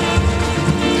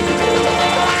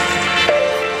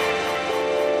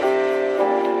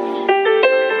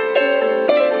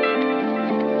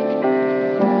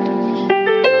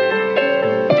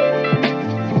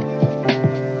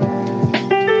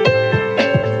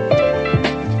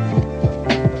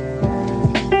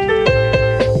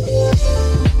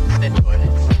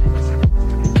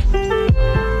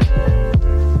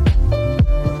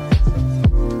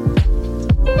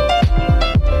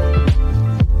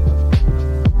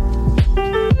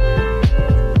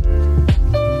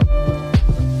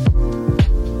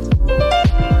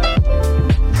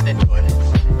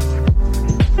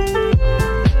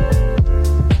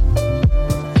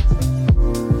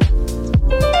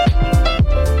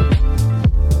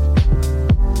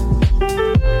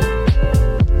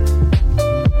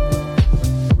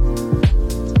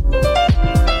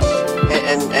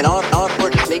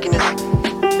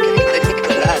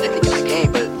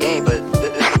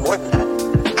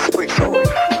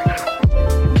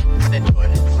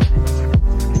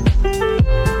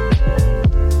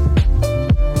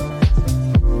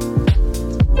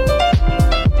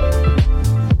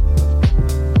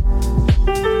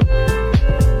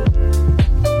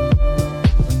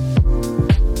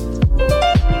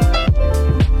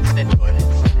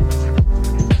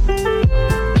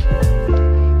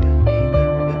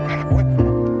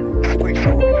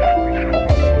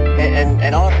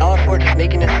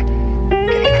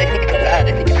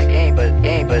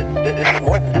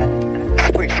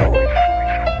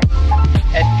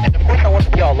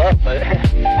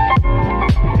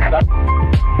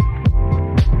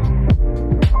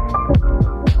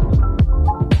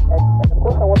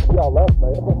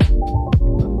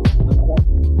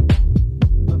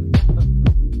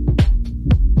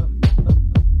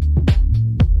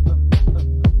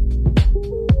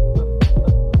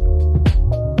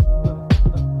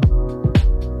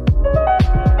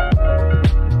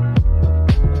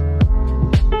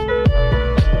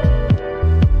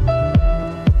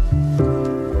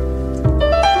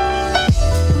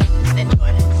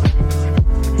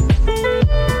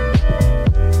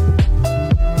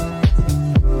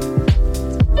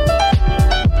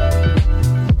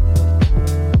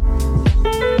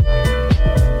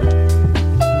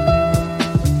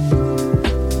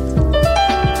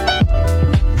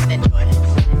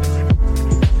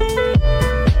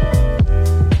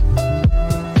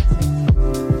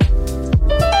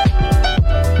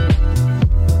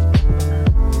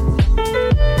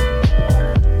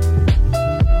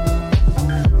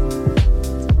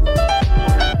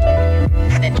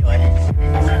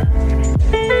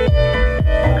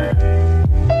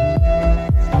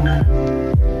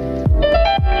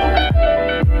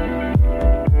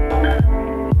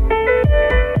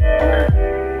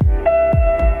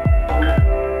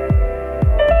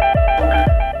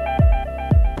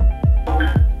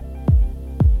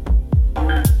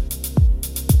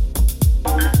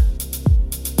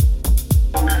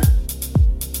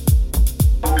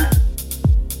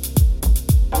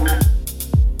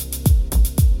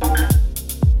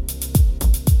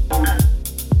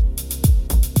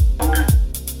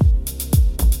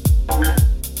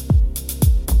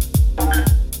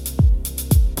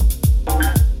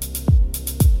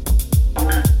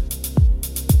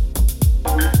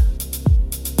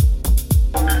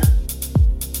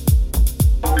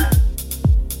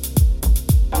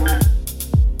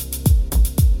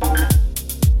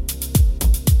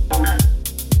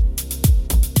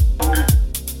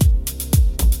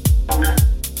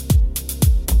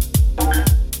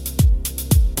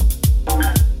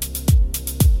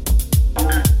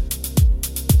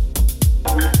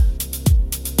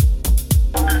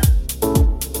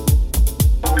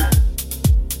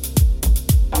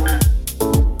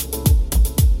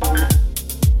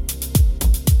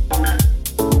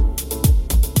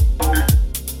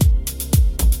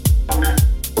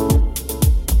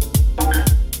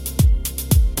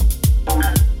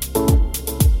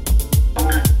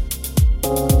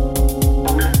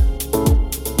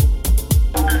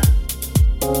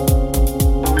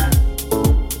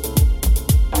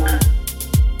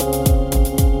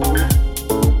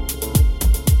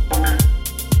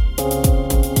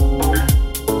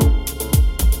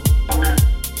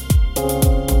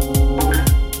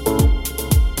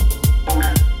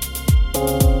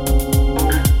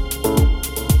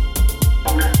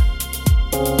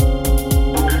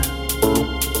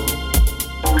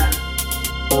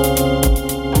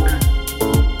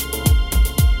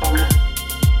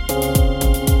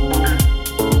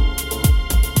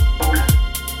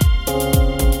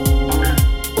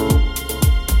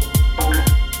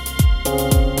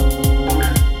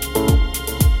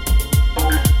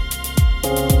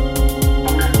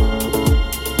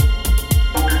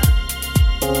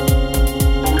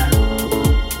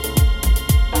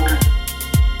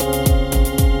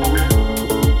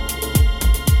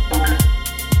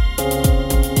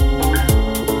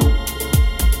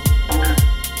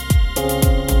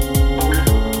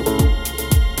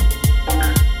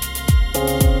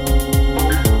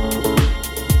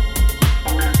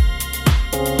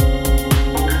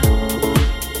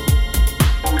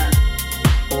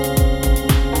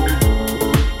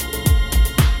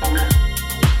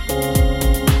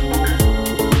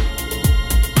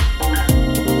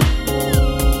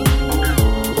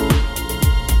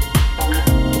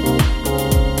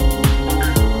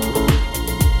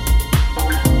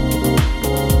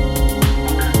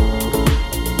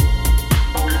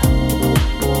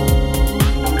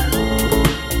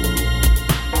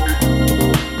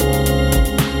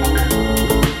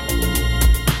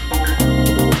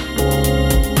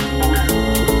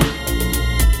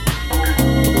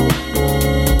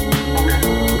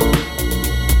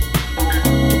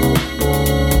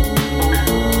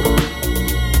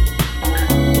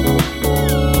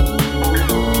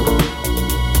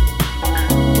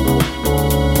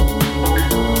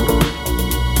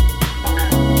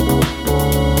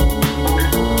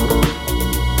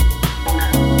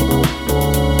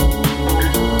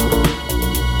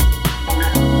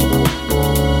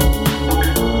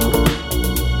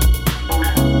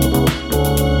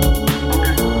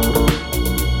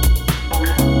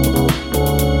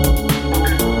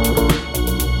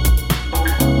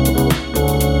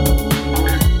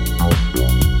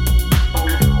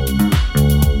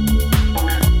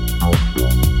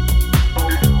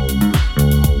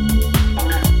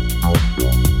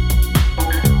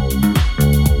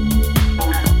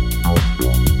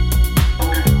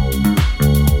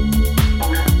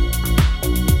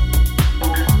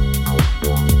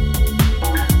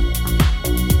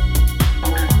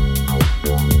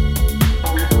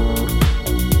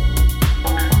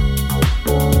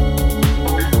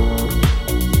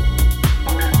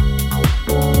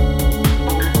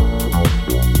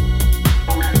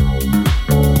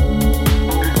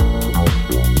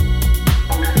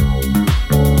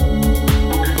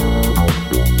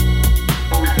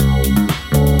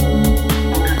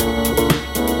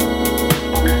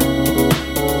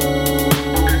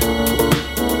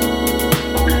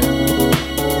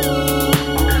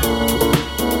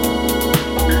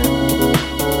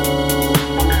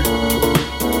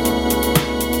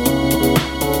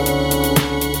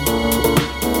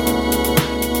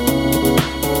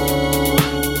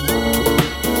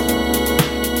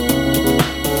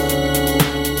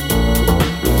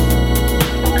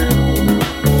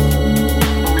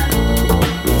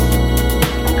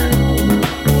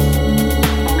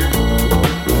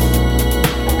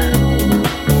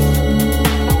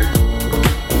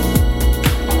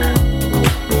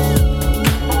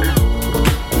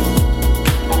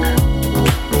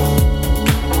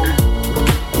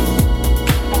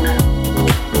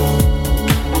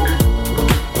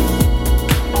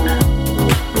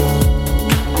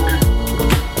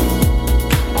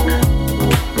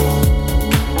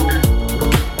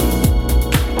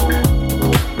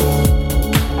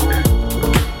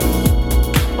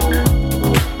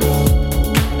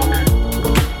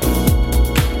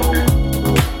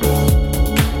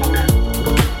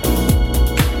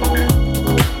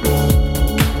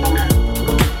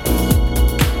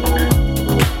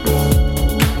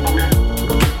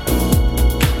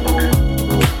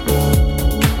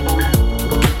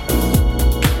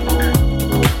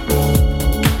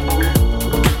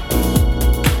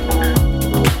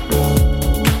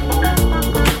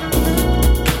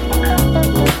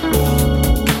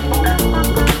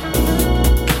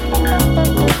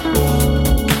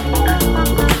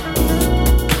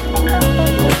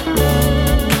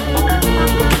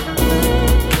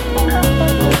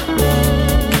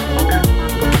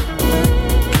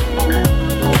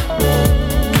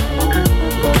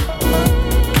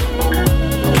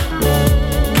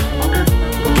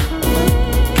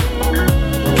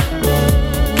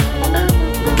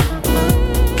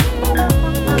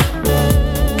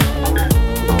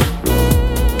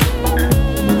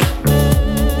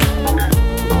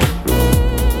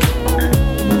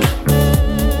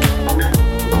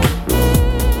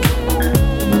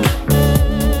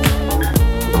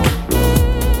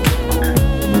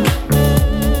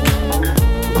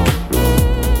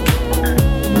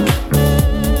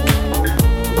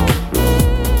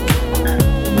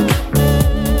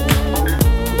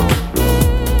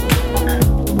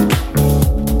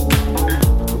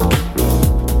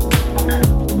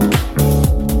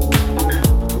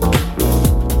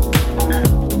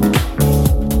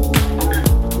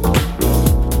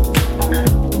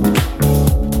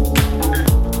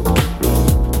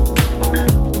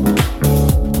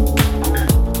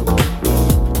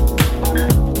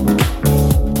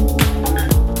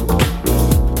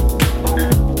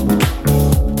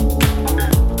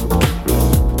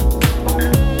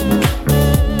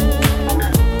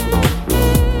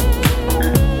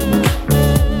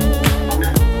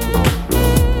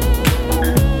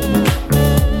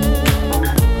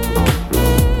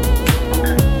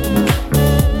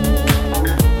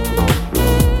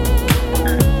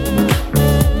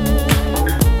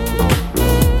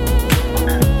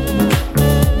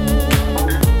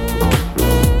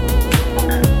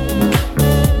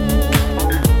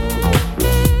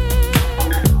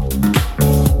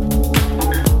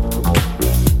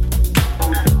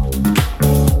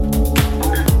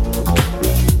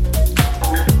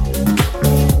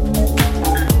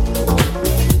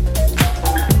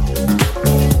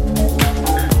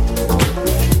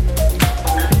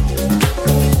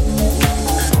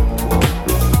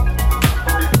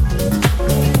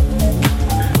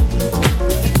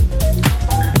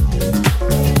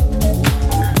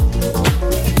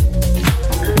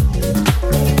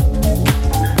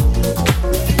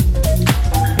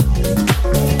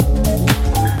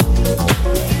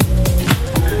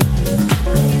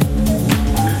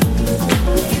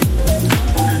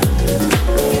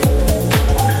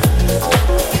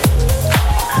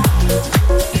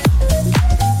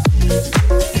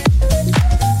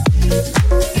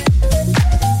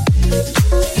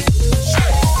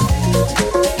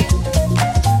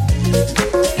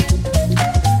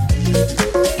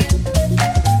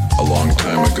 A long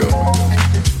time ago,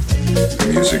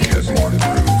 music had more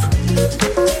groove.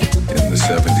 In the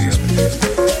 70s,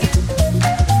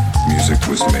 music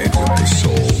was made with the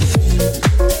soul.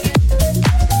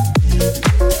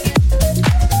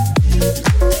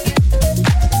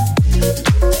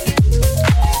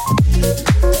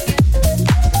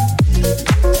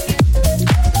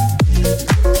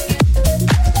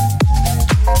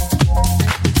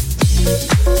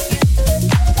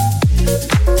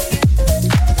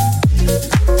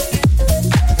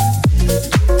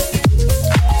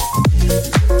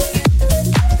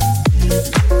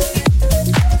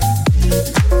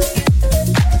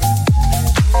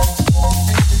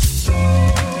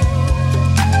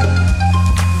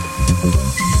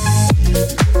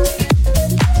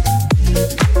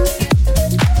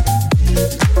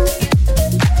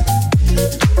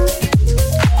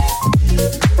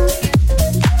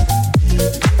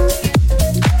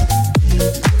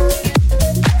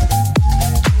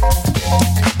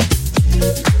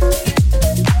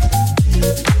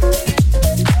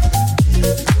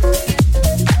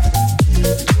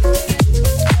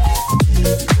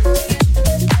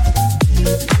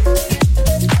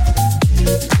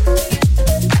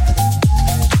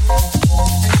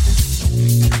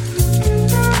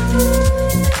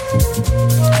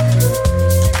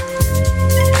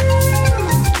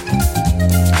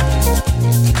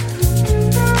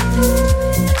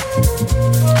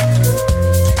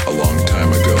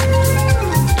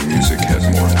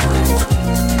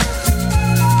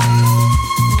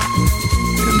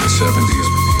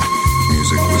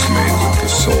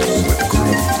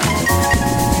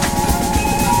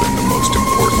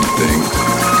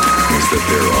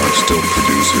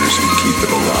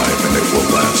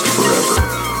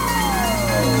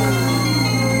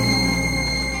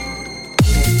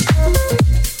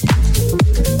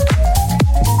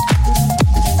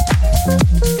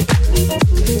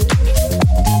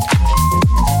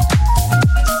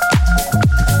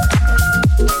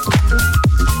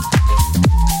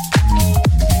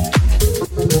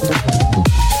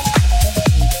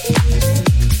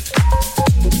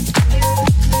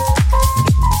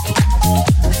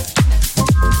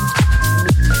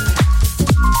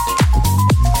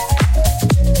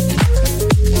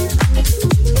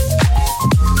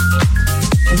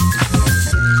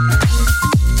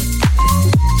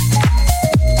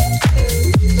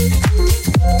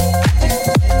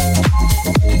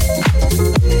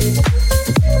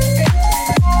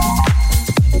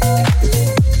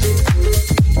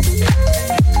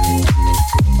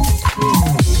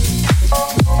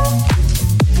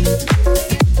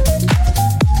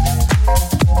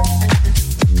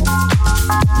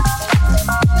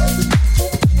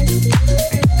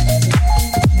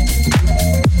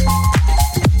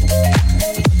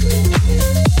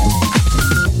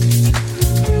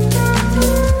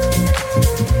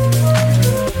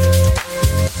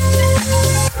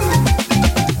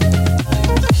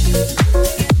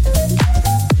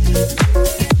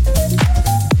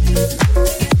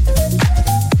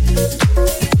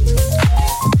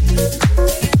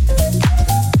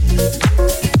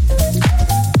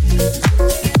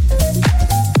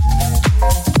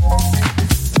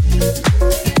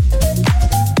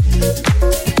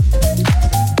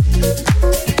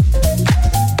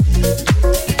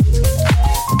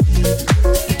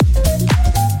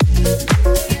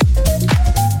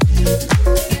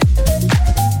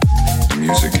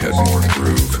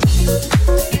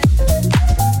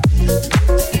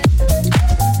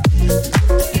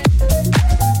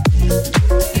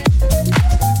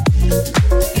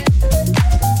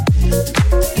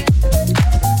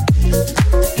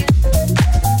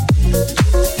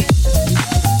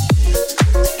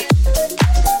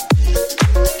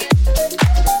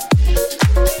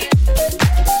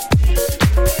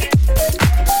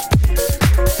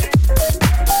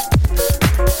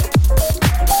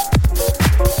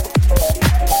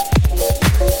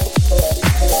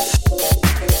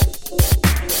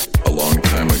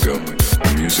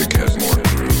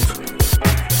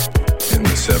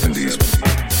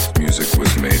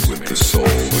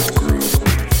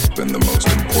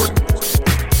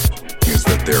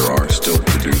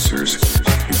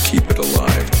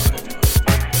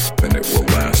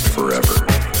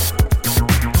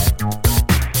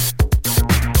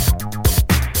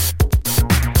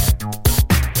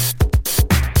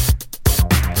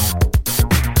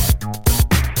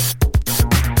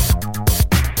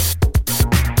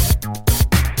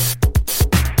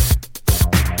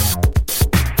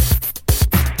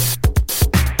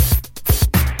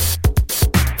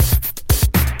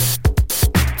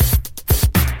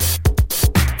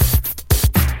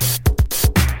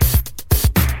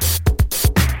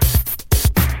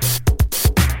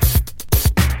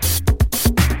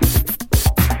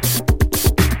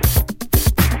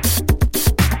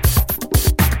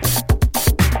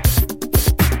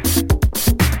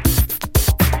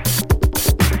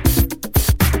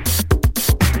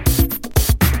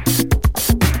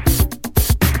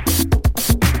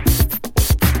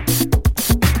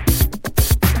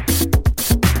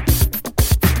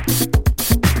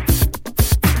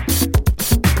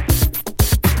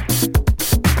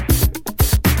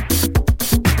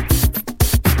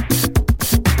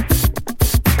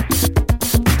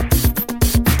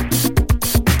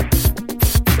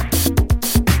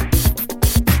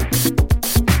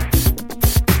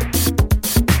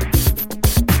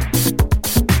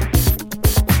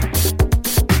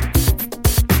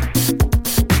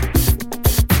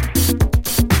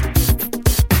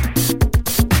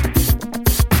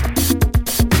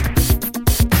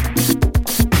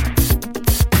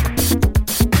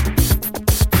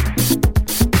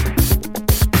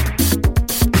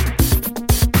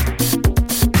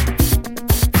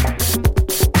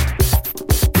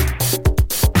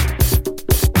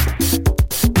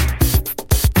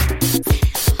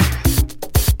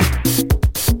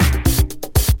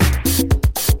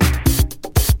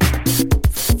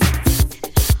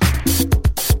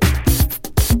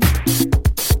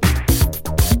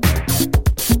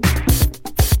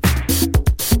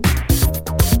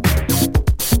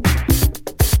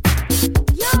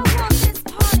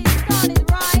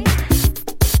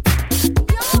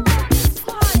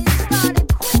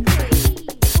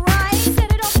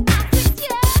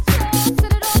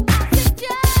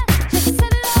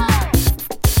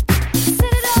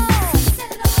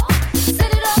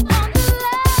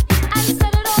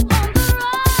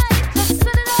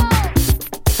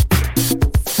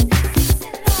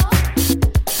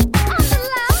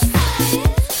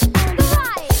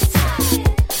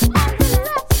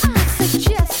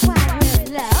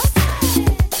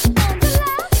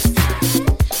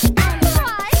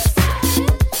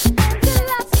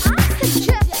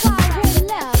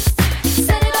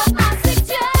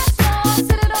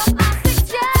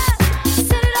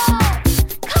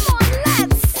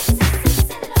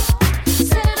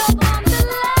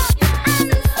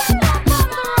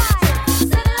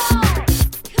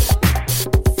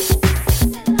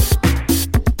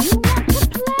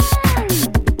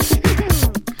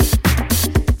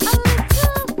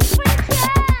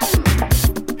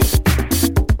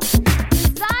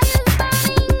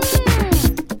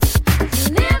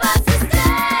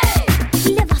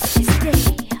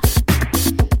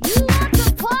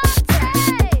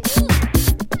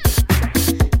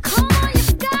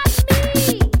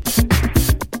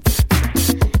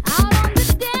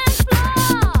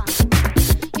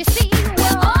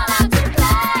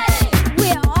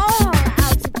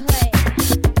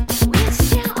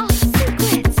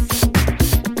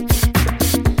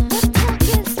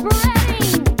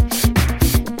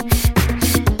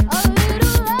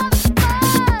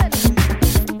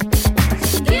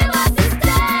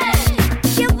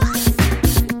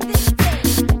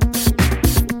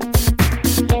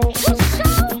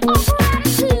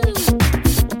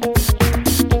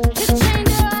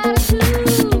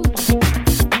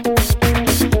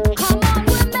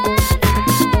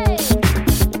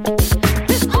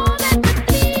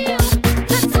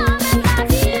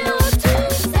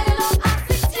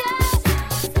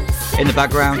 the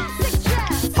background.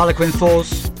 Harlequin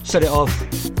Falls, Set It Off.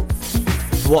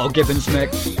 What a Gibbons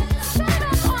mix.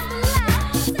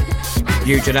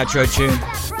 Huge electro tune.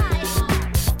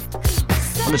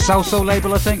 On the Soul Soul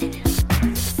label, I think.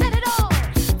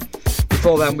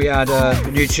 Before then we had a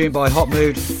new tune by Hot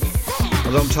Mood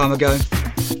a long time ago.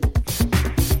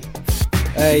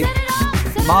 A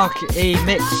Mark E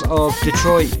mix of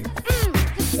Detroit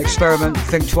Experiment,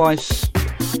 Think Twice.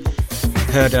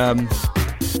 Heard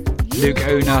Luke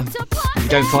Una. If you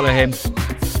don't follow him,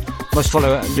 must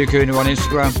follow Luke Una on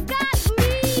Instagram.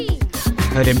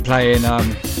 Heard him playing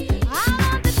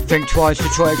Think Twice,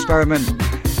 Detroit Experiment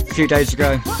a few days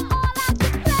ago.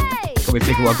 Got me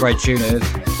thinking what a great tune it is.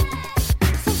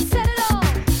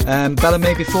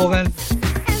 Bellamy before then,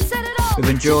 with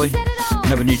Enjoy,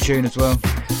 another new tune as well.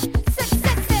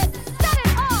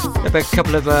 A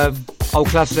couple of old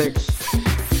classics,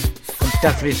 and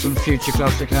definitely some future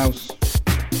classic house.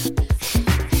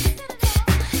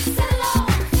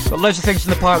 Got loads of things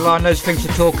in the pipeline, loads of things to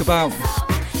talk about.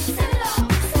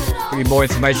 Give you more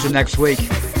information next week.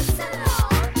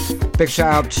 Big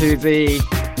shout out to the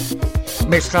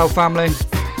Mixcloud family.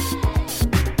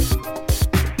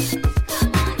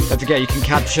 Don't forget you can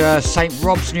catch St.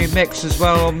 Rob's new mix as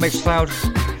well on Mixcloud.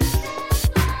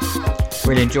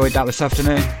 Really enjoyed that this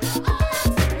afternoon.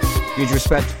 Huge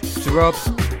respect to Rob.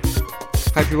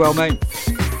 Hope you're well, mate.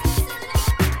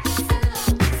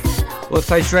 All the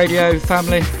Face Radio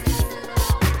family.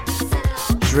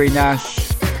 Sheree Nash.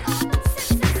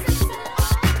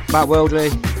 Matt Worldley.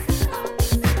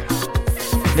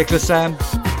 Nicholas Sam.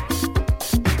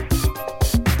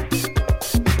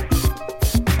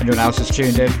 Anyone else that's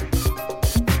tuned in.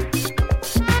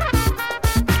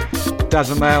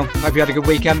 Dazzle Mail. Hope you had a good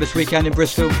weekend this weekend in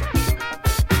Bristol.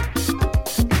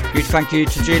 Huge thank you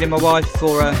to Julie, my wife,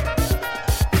 for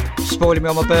spoiling me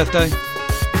on my birthday.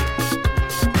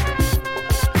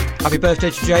 Happy birthday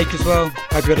to Jake as well.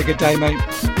 Hope you had a good day, mate.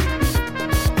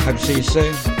 Hope to see you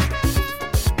soon.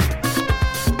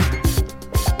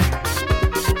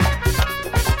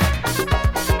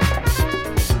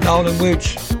 Noel and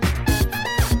Wooch.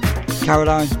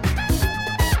 Caroline.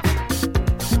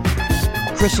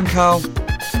 Chris and Carl.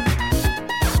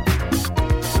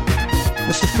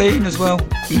 Mr. Fiend as well.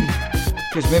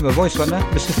 Gives me my voice went there.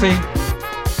 Mr. Fiend.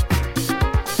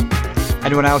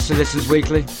 Anyone else who listens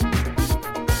weekly?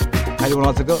 Anyone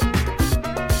I forgot?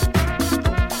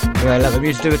 Well, let the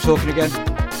music do it talking again.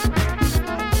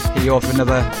 Hit you off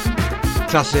another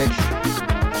classic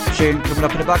tune coming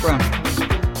up in the background.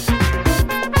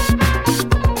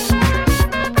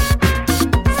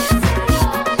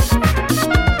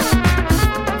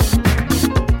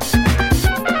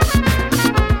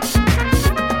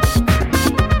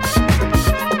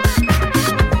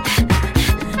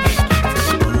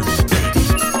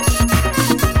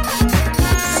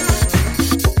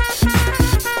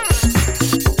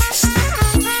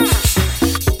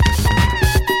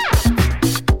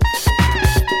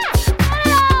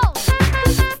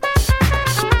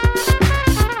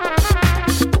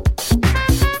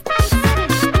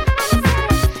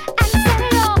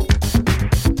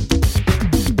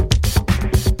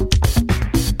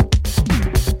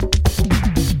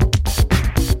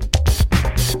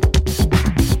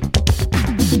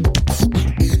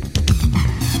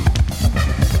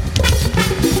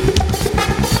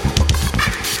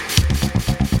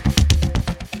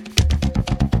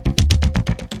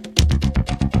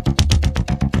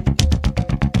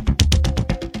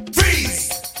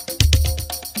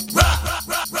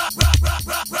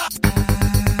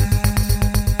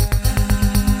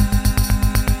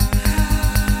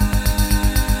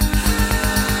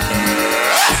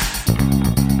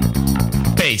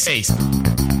 Ace.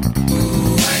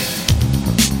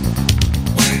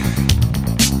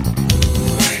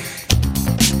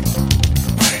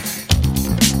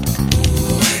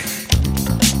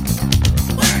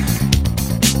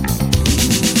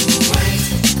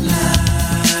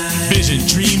 Vision,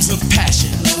 dreams of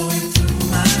passion,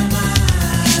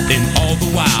 and all the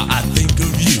while I think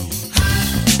of you.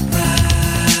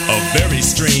 A very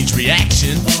strange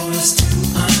reaction.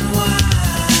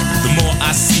 The more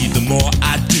I see, the more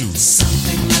I do.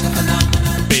 Something like a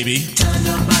phenomenon, baby. Telling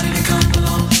your body to come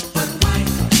along, but white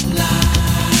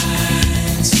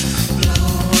lines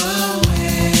blow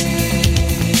away.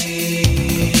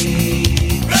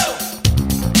 Blow,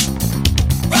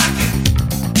 rock it,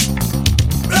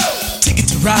 blow. Ticket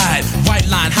to ride, white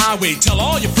line highway. Tell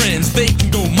all your friends they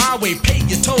can go my way. Pay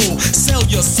your toll, sell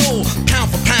your soul. Pound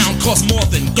for pound, cost more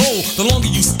than gold. The longer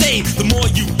you stay, the more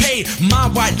you pay. My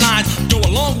white lines go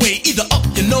a long way, either up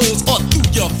your nose or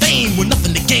through your vein, with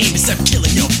nothing to gain except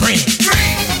killing your brain.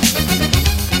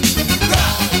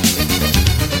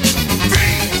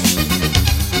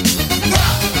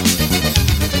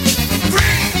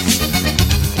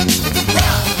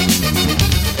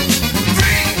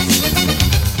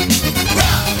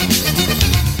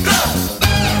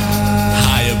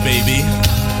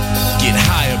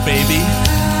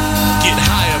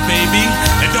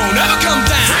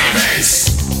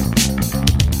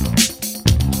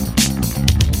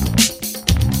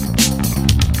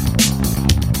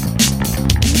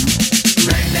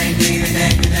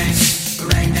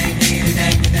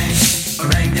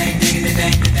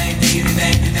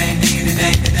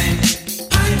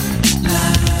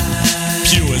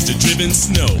 moving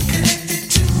snow.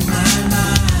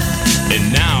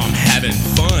 And now I'm having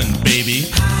fun, baby.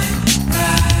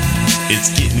 It's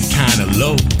getting kinda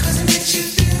low.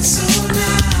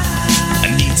 I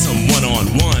need some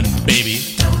one-on-one,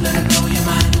 baby. Don't let it blow your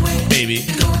mind away, baby.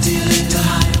 And go to your little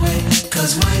hideaway,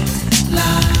 'cause white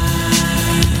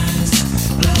lines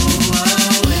blow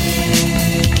away.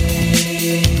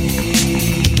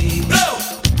 Blow!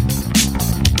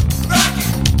 Rock it!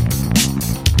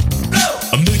 Blow!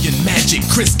 A million magic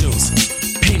crystals,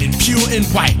 painted pure and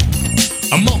white.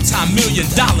 A multi-million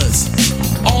dollars,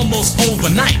 almost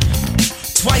overnight.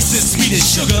 Twice as sweet as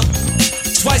sugar,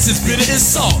 twice as bitter as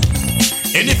salt.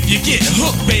 And if you get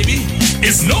hooked, baby,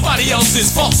 it's nobody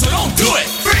else's fault, so don't do it.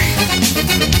 Free!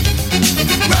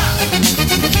 Rock!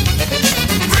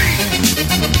 Free!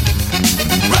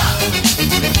 Rock!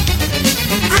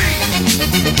 Free!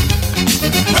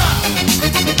 Rock!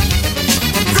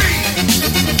 Free!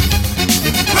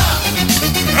 Rock!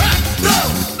 Rock!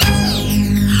 Rock!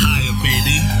 Higher,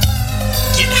 baby.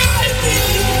 Get higher,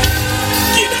 baby.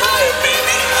 Get higher,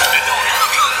 baby. And don't ever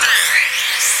come down.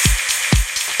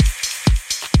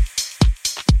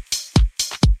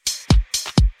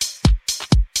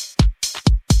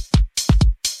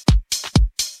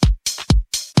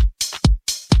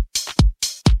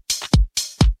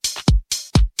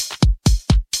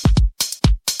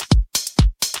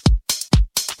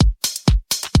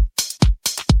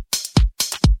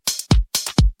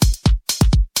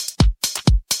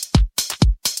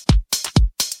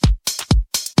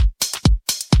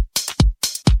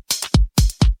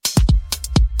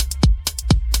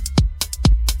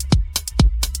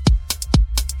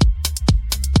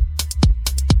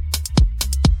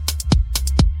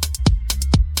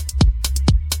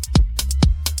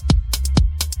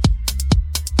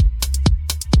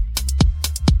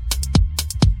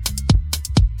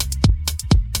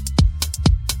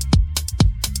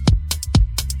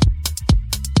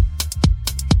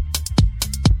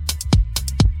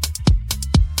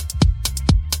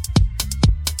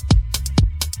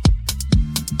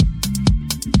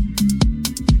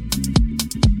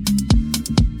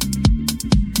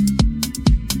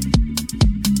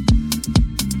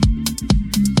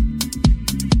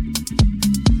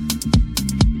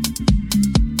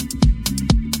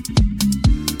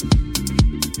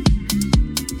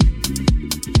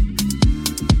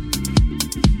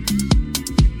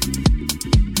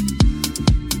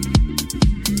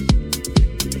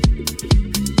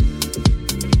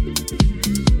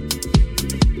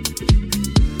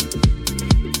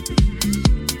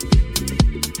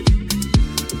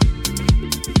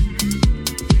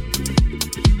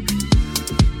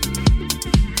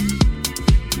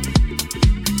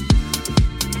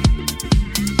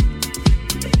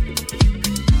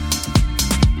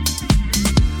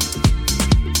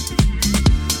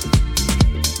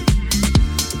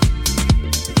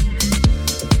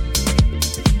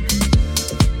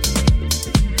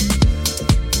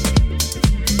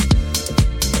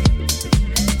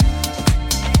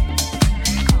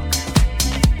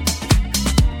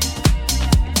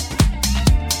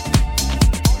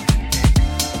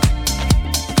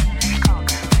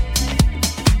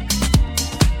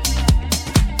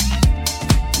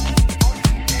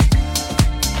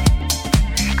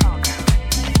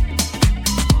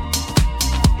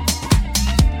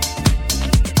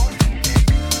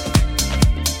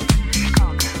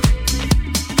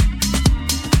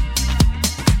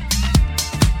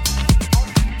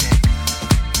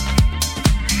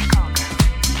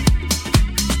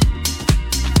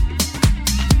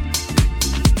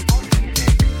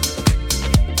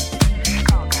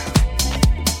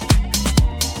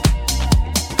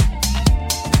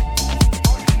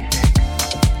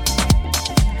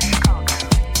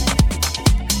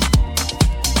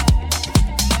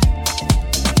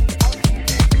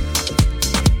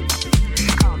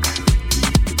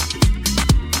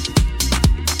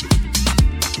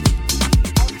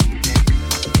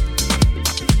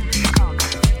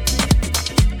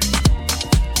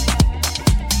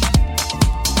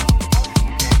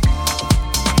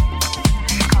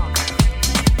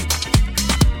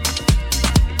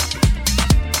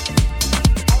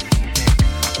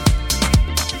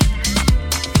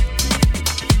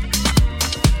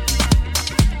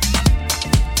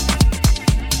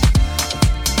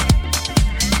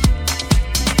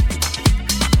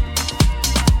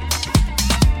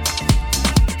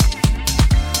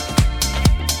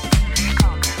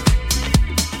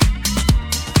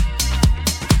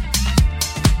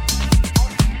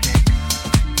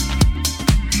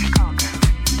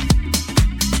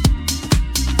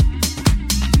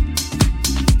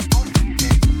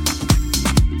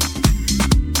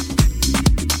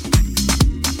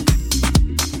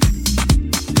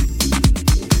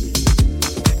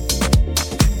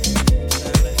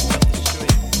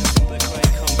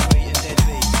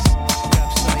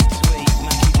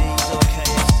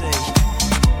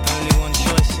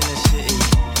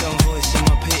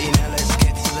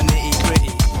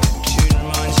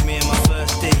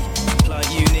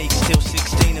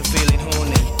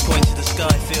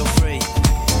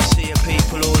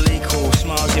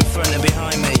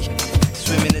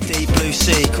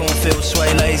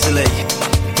 easily.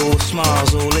 All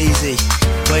smiles, all easy.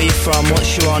 Where you from,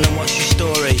 what's you on and what's your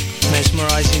story?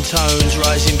 Mesmerising tones,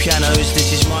 rising pianos,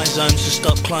 this is my zone, so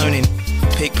stop cloning.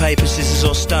 Pick paper, scissors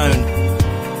or stone.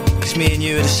 'Cause me and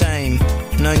you are the same.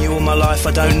 Known you all my life,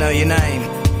 I don't know your name.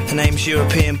 Her name's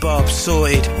European Bob,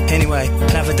 sorted. Anyway,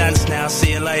 have a dance now,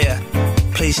 see you later.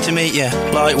 Pleased to meet you,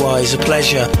 likewise, a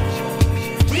pleasure.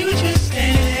 We were just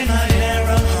standing in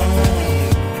our home.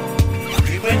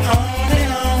 We went on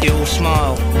and on. You all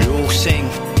smile, you all sing.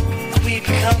 We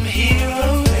become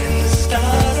heroes and the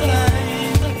stars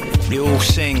align. You all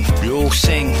sing, you all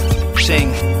sing,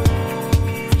 sing.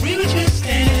 We were just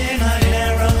standing in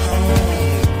our home.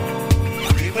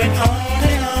 We went on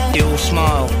and on. You all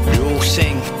smile, you all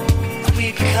sing.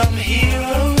 We become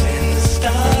heroes and the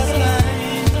stars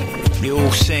align. You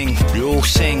all sing, you all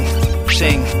sing,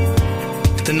 sing.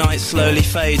 The night slowly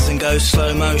fades and goes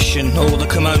slow motion. All the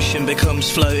commotion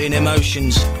becomes floating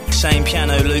emotions. Same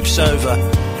piano loops over.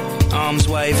 Arms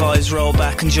wave, eyes roll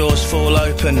back and jaws fall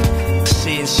open.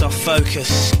 Seeing soft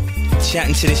focus.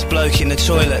 Chatting to this bloke in the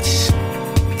toilets.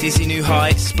 Dizzy new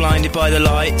heights, blinded by the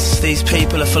lights. These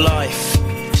people are for life.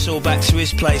 It's all back to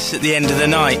his place at the end of the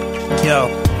night. Yo,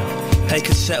 they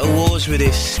could settle wars with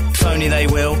this. If only they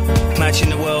will. Imagine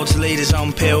the world's leaders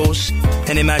on pills.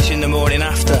 And imagine the morning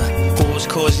after. Wars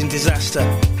causing disaster.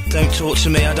 Don't talk to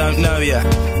me, I don't know ya.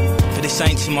 But this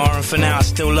ain't tomorrow and for now I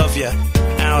still love ya.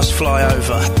 Hours fly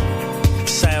over.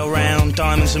 Sail round,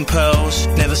 diamonds and pearls.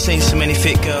 Never seen so many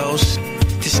fit girls.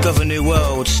 Discover new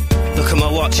worlds. Look at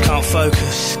my watch, can't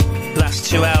focus. Last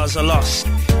 2 hours I lost.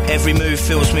 Every move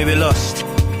fills me with lust.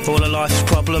 All of life's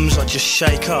problems I just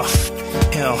shake off.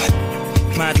 Yo,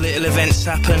 mad little events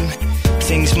happen.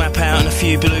 Things map out and a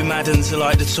few blue Maddens are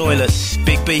like the toilets.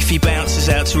 Big beefy bouncers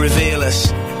out to reveal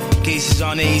us. Geezers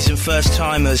on ease and first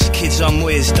timers. Kids on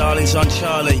whiz, darlings on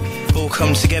Charlie. All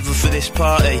come together for this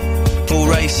party. All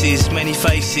races, many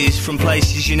faces, from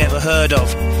places you never heard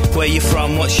of. Where you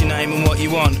from, what's your name and what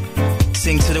you want.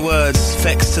 Sing to the words,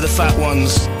 effects to the fat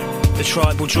ones. The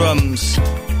tribal drums,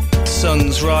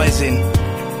 sun's rising.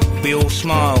 We all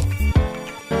smile,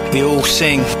 we all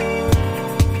sing.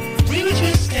 We were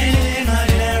just standing in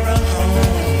our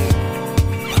home.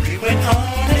 We went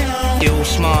on and on. You all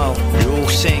smile, you all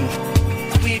sing.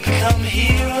 We become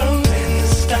heroes and the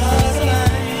stars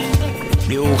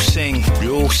align. You all sing,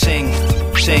 you all sing,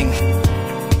 sing.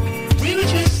 We were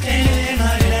just standing in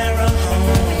our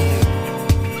home.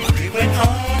 We went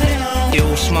on and on. You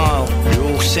all smile, you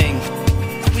all sing.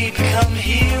 We become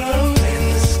heroes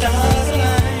and the stars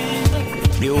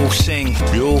align. You all sing,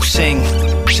 you all sing,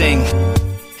 sing.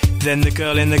 Then the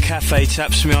girl in the cafe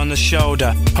taps me on the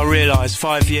shoulder. I realise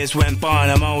 5 years went by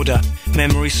and I'm older.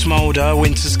 Memories smoulder,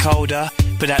 winter's colder.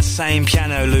 But that same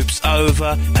piano loops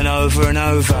over and over and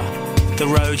over. The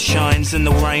road shines and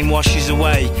the rain washes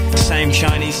away. Same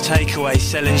Chinese takeaway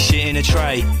selling shit in a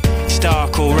tray. It's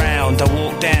dark all round, I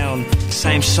walk down.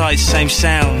 Same sights, same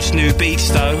sounds, new beats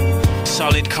though.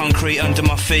 Solid concrete under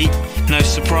my feet. No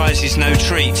surprises, no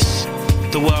treats.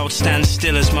 The world stands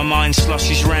still as my mind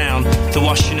sloshes round. The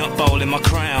washing up bowl in my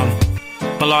crown.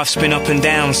 My life's been up and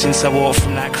down since I walked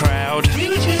from that crowd. We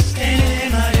were just standing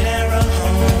in our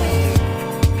home.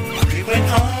 We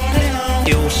went on and on.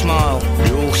 You all smile,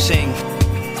 you all sing.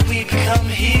 We become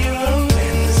heroes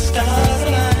and the stars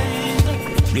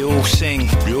align. You all sing,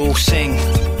 you all sing,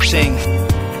 sing.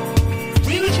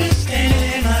 We were just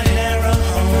standing in our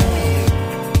home.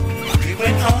 We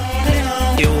went on and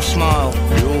on. You all smile,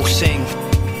 you all sing.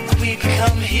 We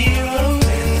become heroes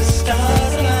and the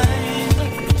stars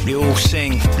align. You all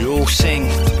sing, you all sing,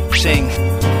 sing.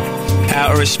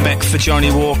 Out of respect for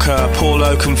Johnny Walker, Paul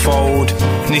Oakenfold,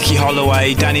 Nicky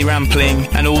Holloway, Danny Rampling,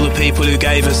 and all the people who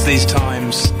gave us these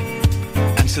times.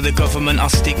 And to the government I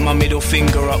stick my middle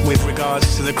finger up with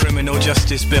regards to the criminal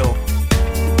justice bill.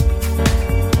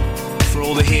 For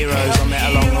all the heroes I met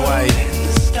along the way.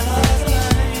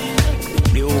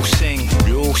 You all sing,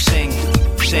 you all sing,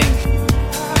 sing.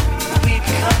 We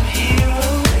become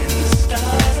heroes and the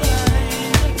stars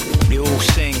align. You all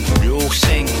sing, you all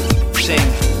sing, sing.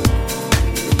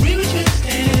 We were just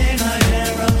standing in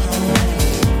our home.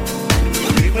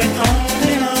 We went on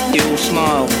and on. You all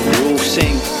smile, you all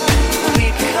sing. We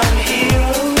become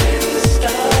heroes and the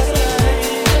stars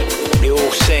align. You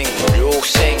all sing, you all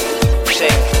sing,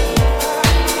 sing.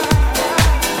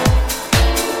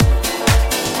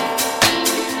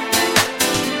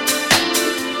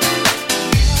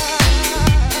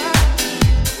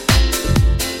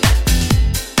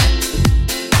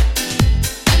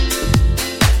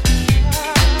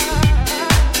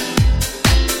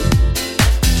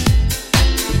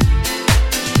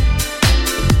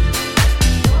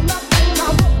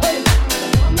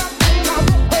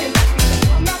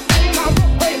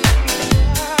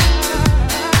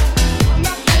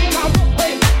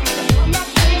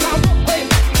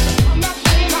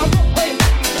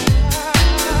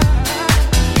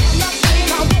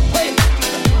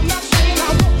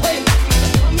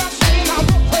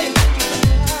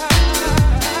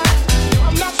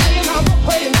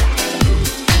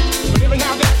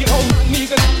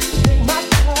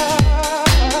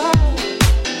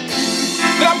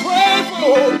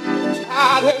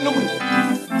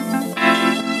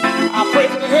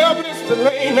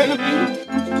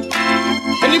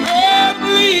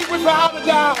 a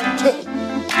doubt,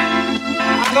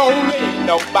 I don't leave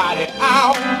nobody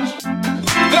out.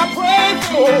 I pray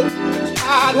for the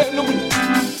tired and the weak.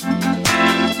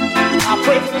 I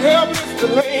pray for the helpless, the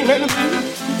lame and the weak.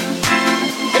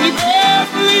 And you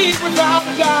better believe without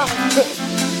a doubt,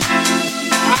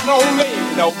 I don't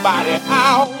leave nobody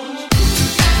out.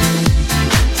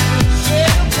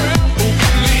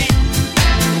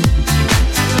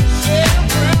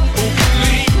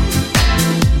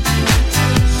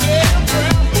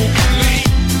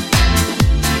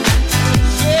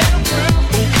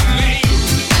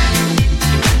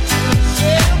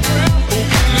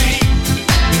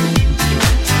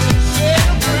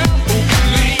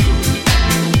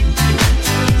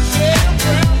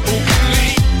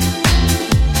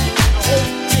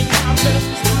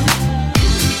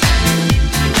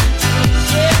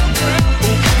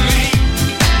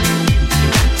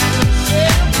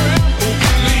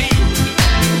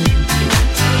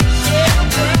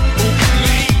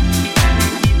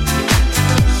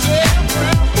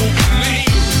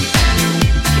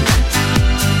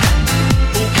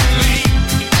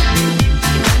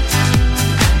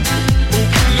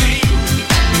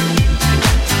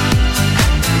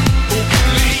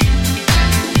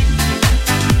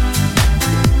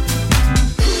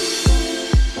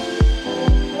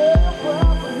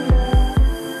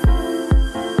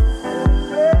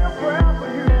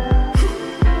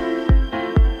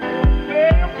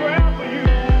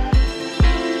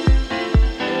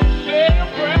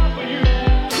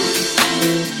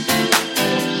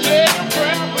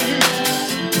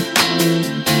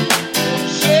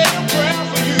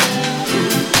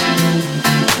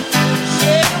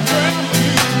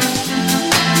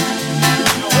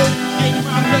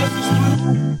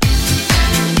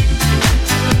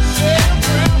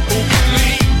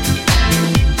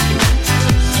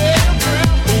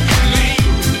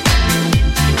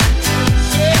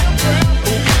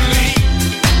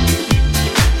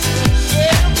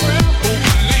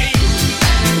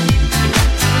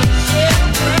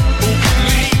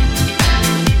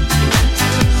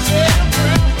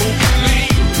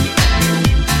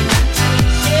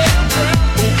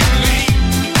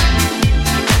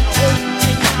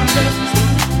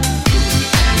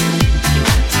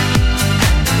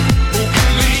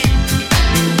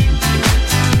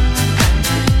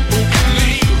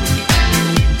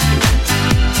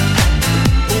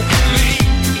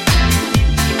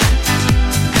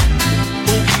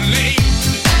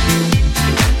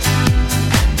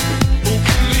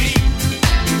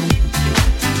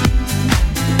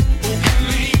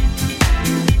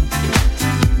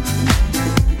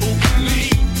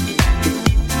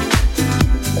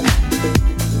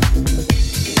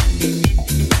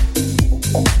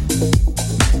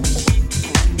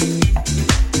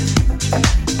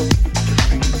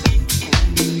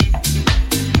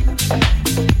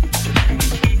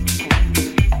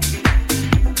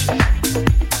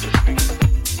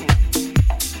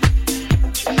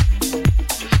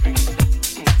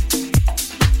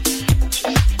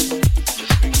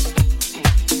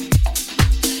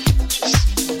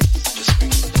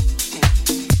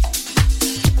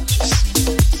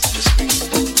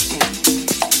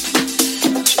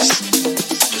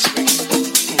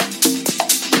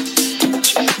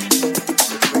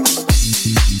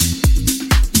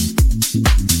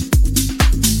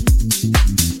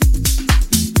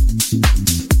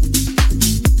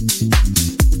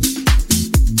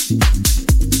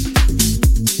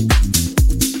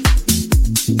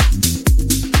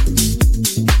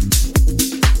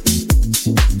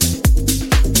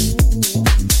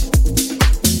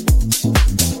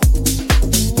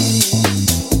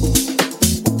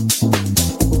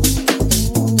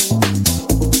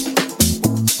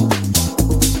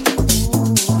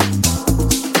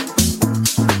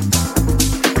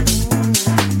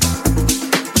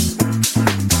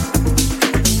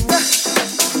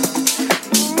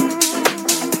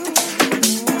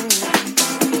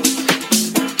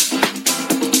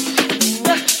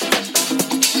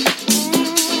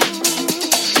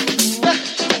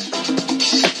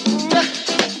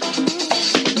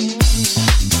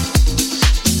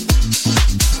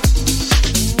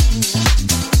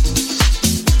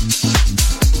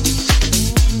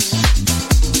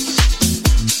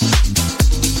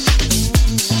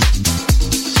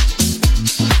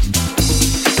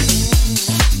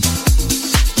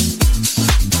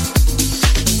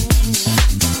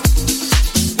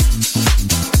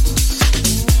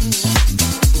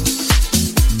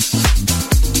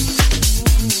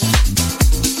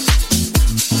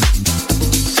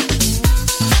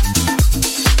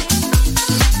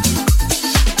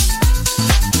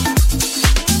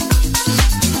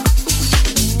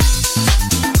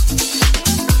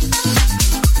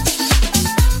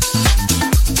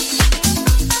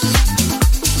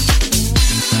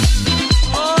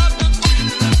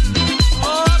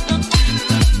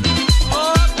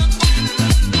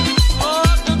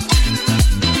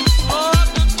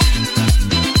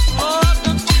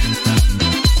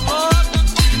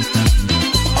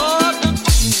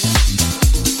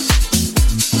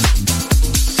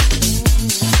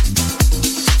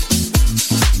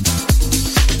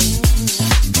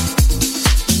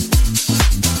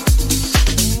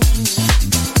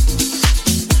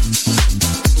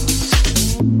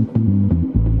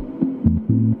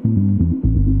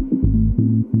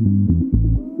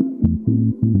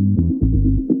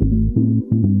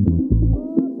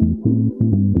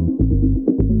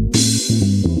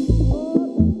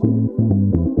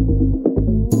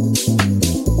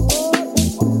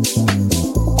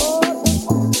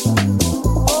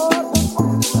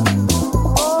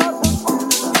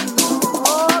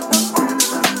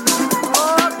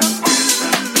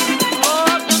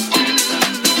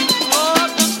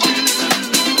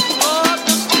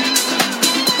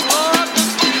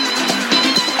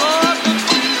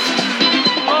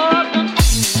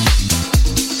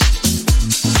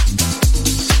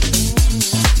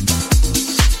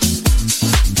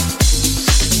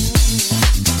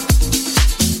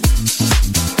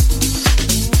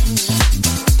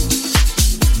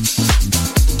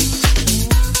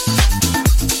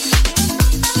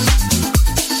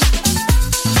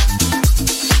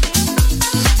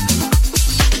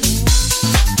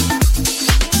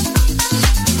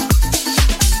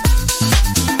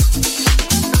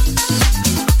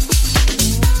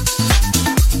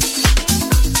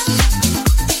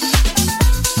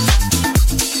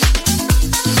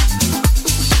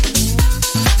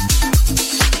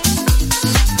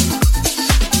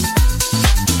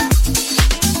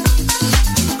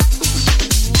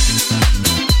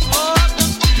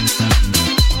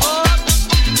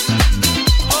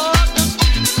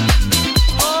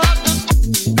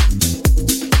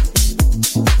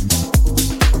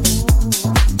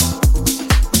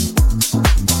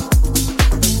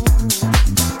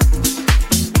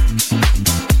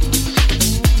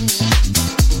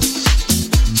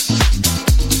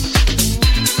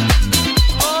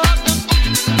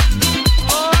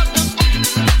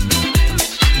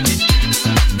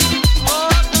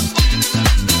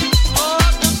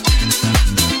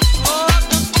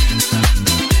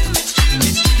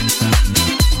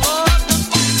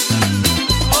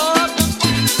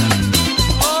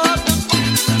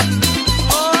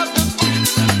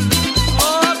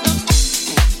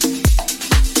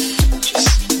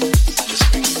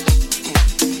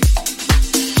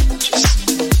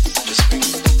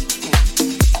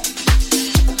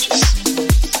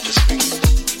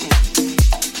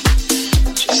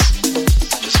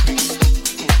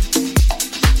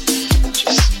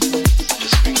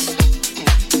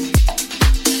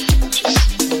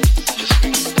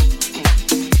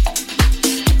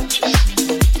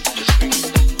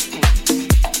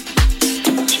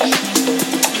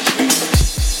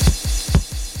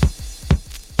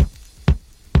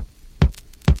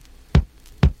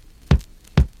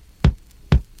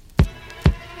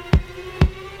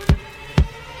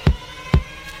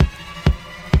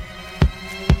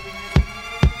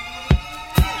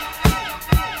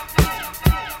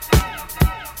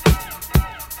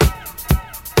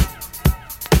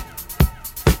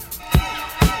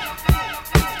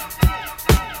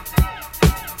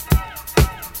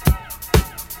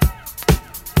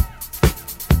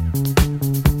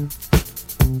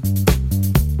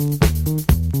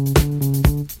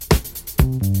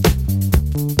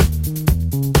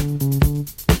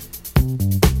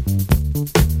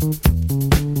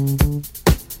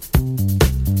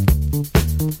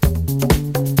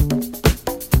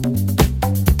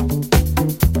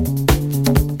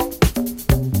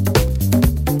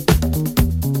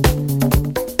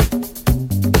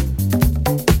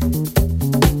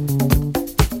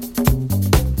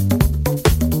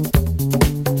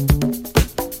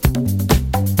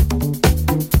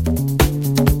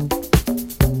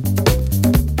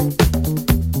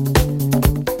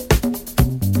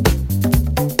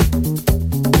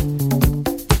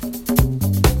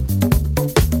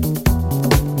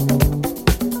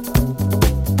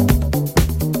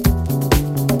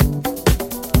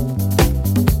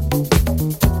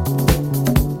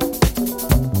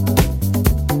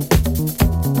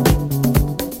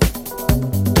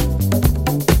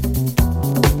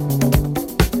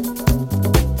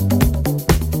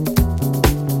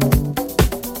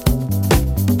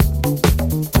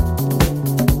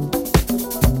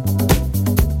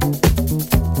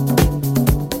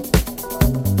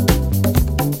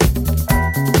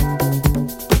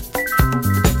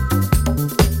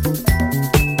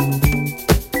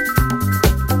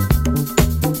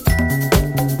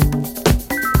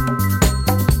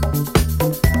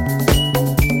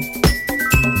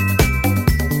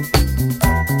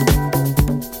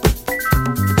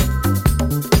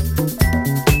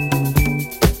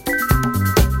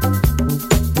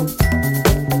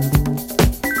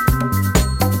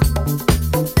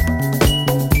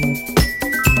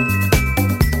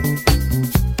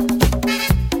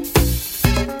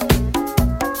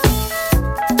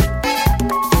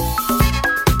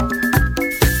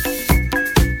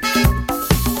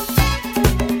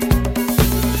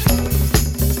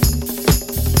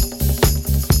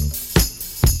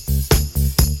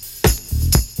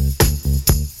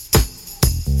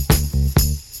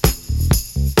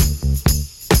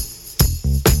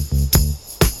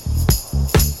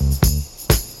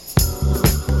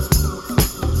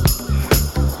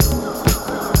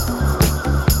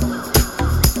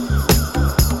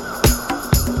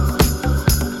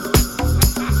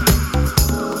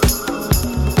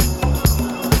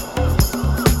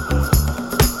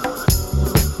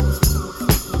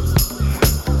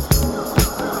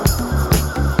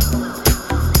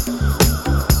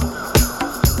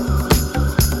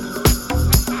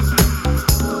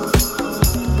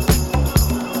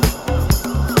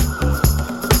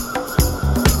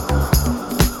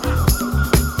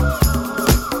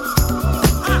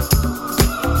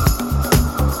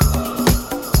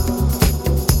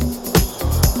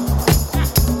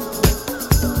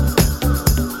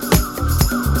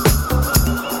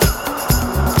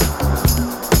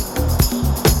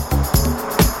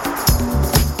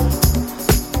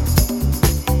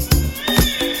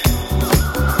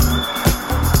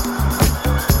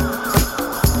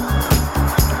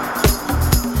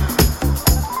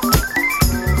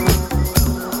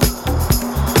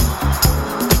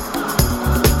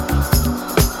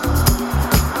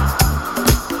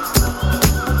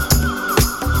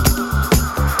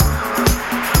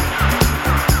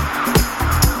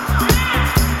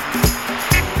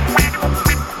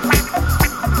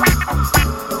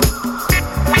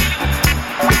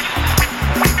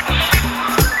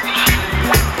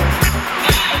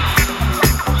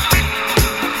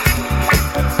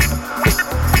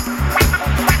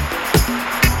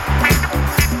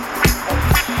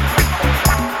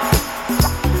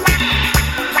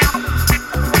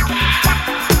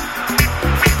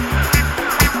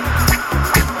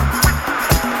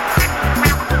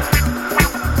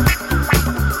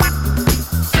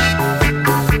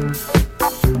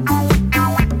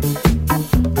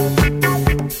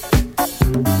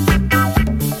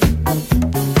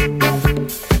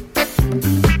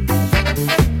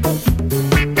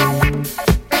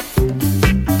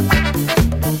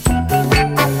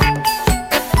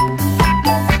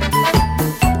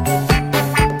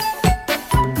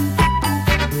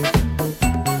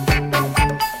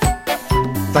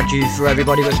 Thank you for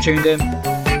everybody that's tuned in.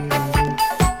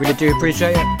 Really do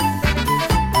appreciate it.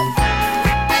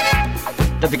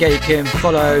 Don't forget you can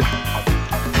follow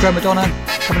Pro Madonna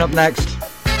coming up next.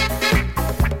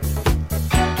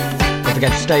 Don't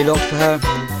forget to stay locked for her.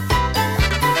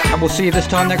 And we'll see you this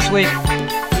time next week.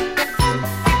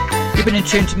 You've been in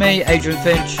tune to me, Adrian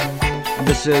Finch, and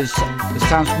this is the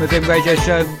Sounds From Within radio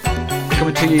show,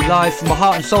 coming to you live from the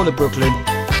heart and soul of Brooklyn,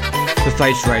 The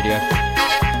Face Radio.